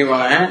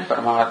 Jiva and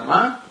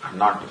Paramatma are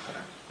not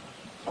different.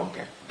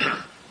 Okay.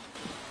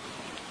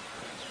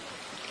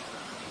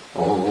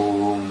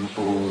 Om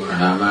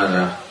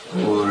Purnamada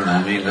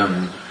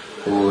Purnamidam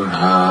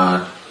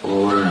Purnat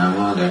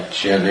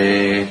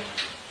Purnamudachyate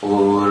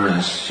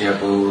Purnasya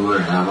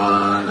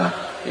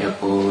Purnamadaya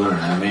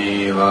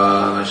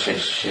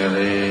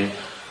Purnamevavashishyate.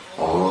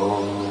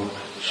 Om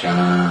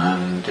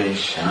Shanti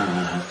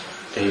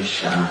Shanti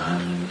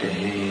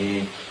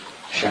Shanti.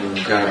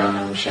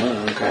 Shankaram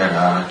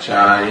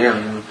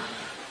Shankaracharyam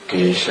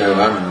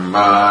Keshavam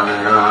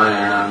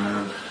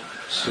Balarayanam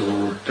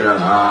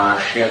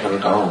Sutrabhashya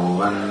Krutau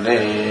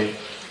Vande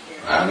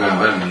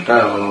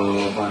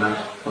Bhagavantau Punah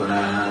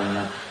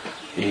Punah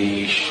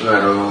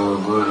Ishvaro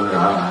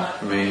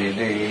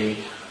Gururatmedi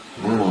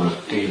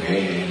Murti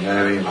Bheda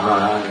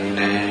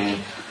Vibhagine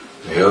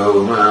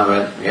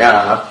Vyomavad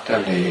Vyapta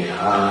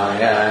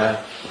Dehaya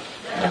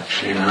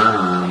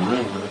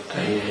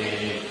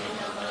Dakshinamurtaye.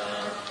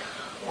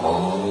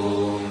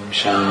 Om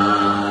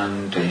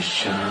Shanti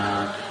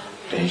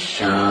Shanti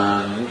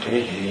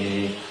Shanti.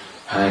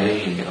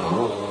 Hari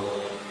Om.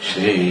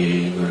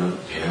 Shri Guru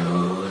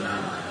Bhyo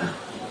Namaha.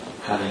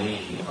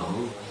 Hari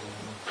Om.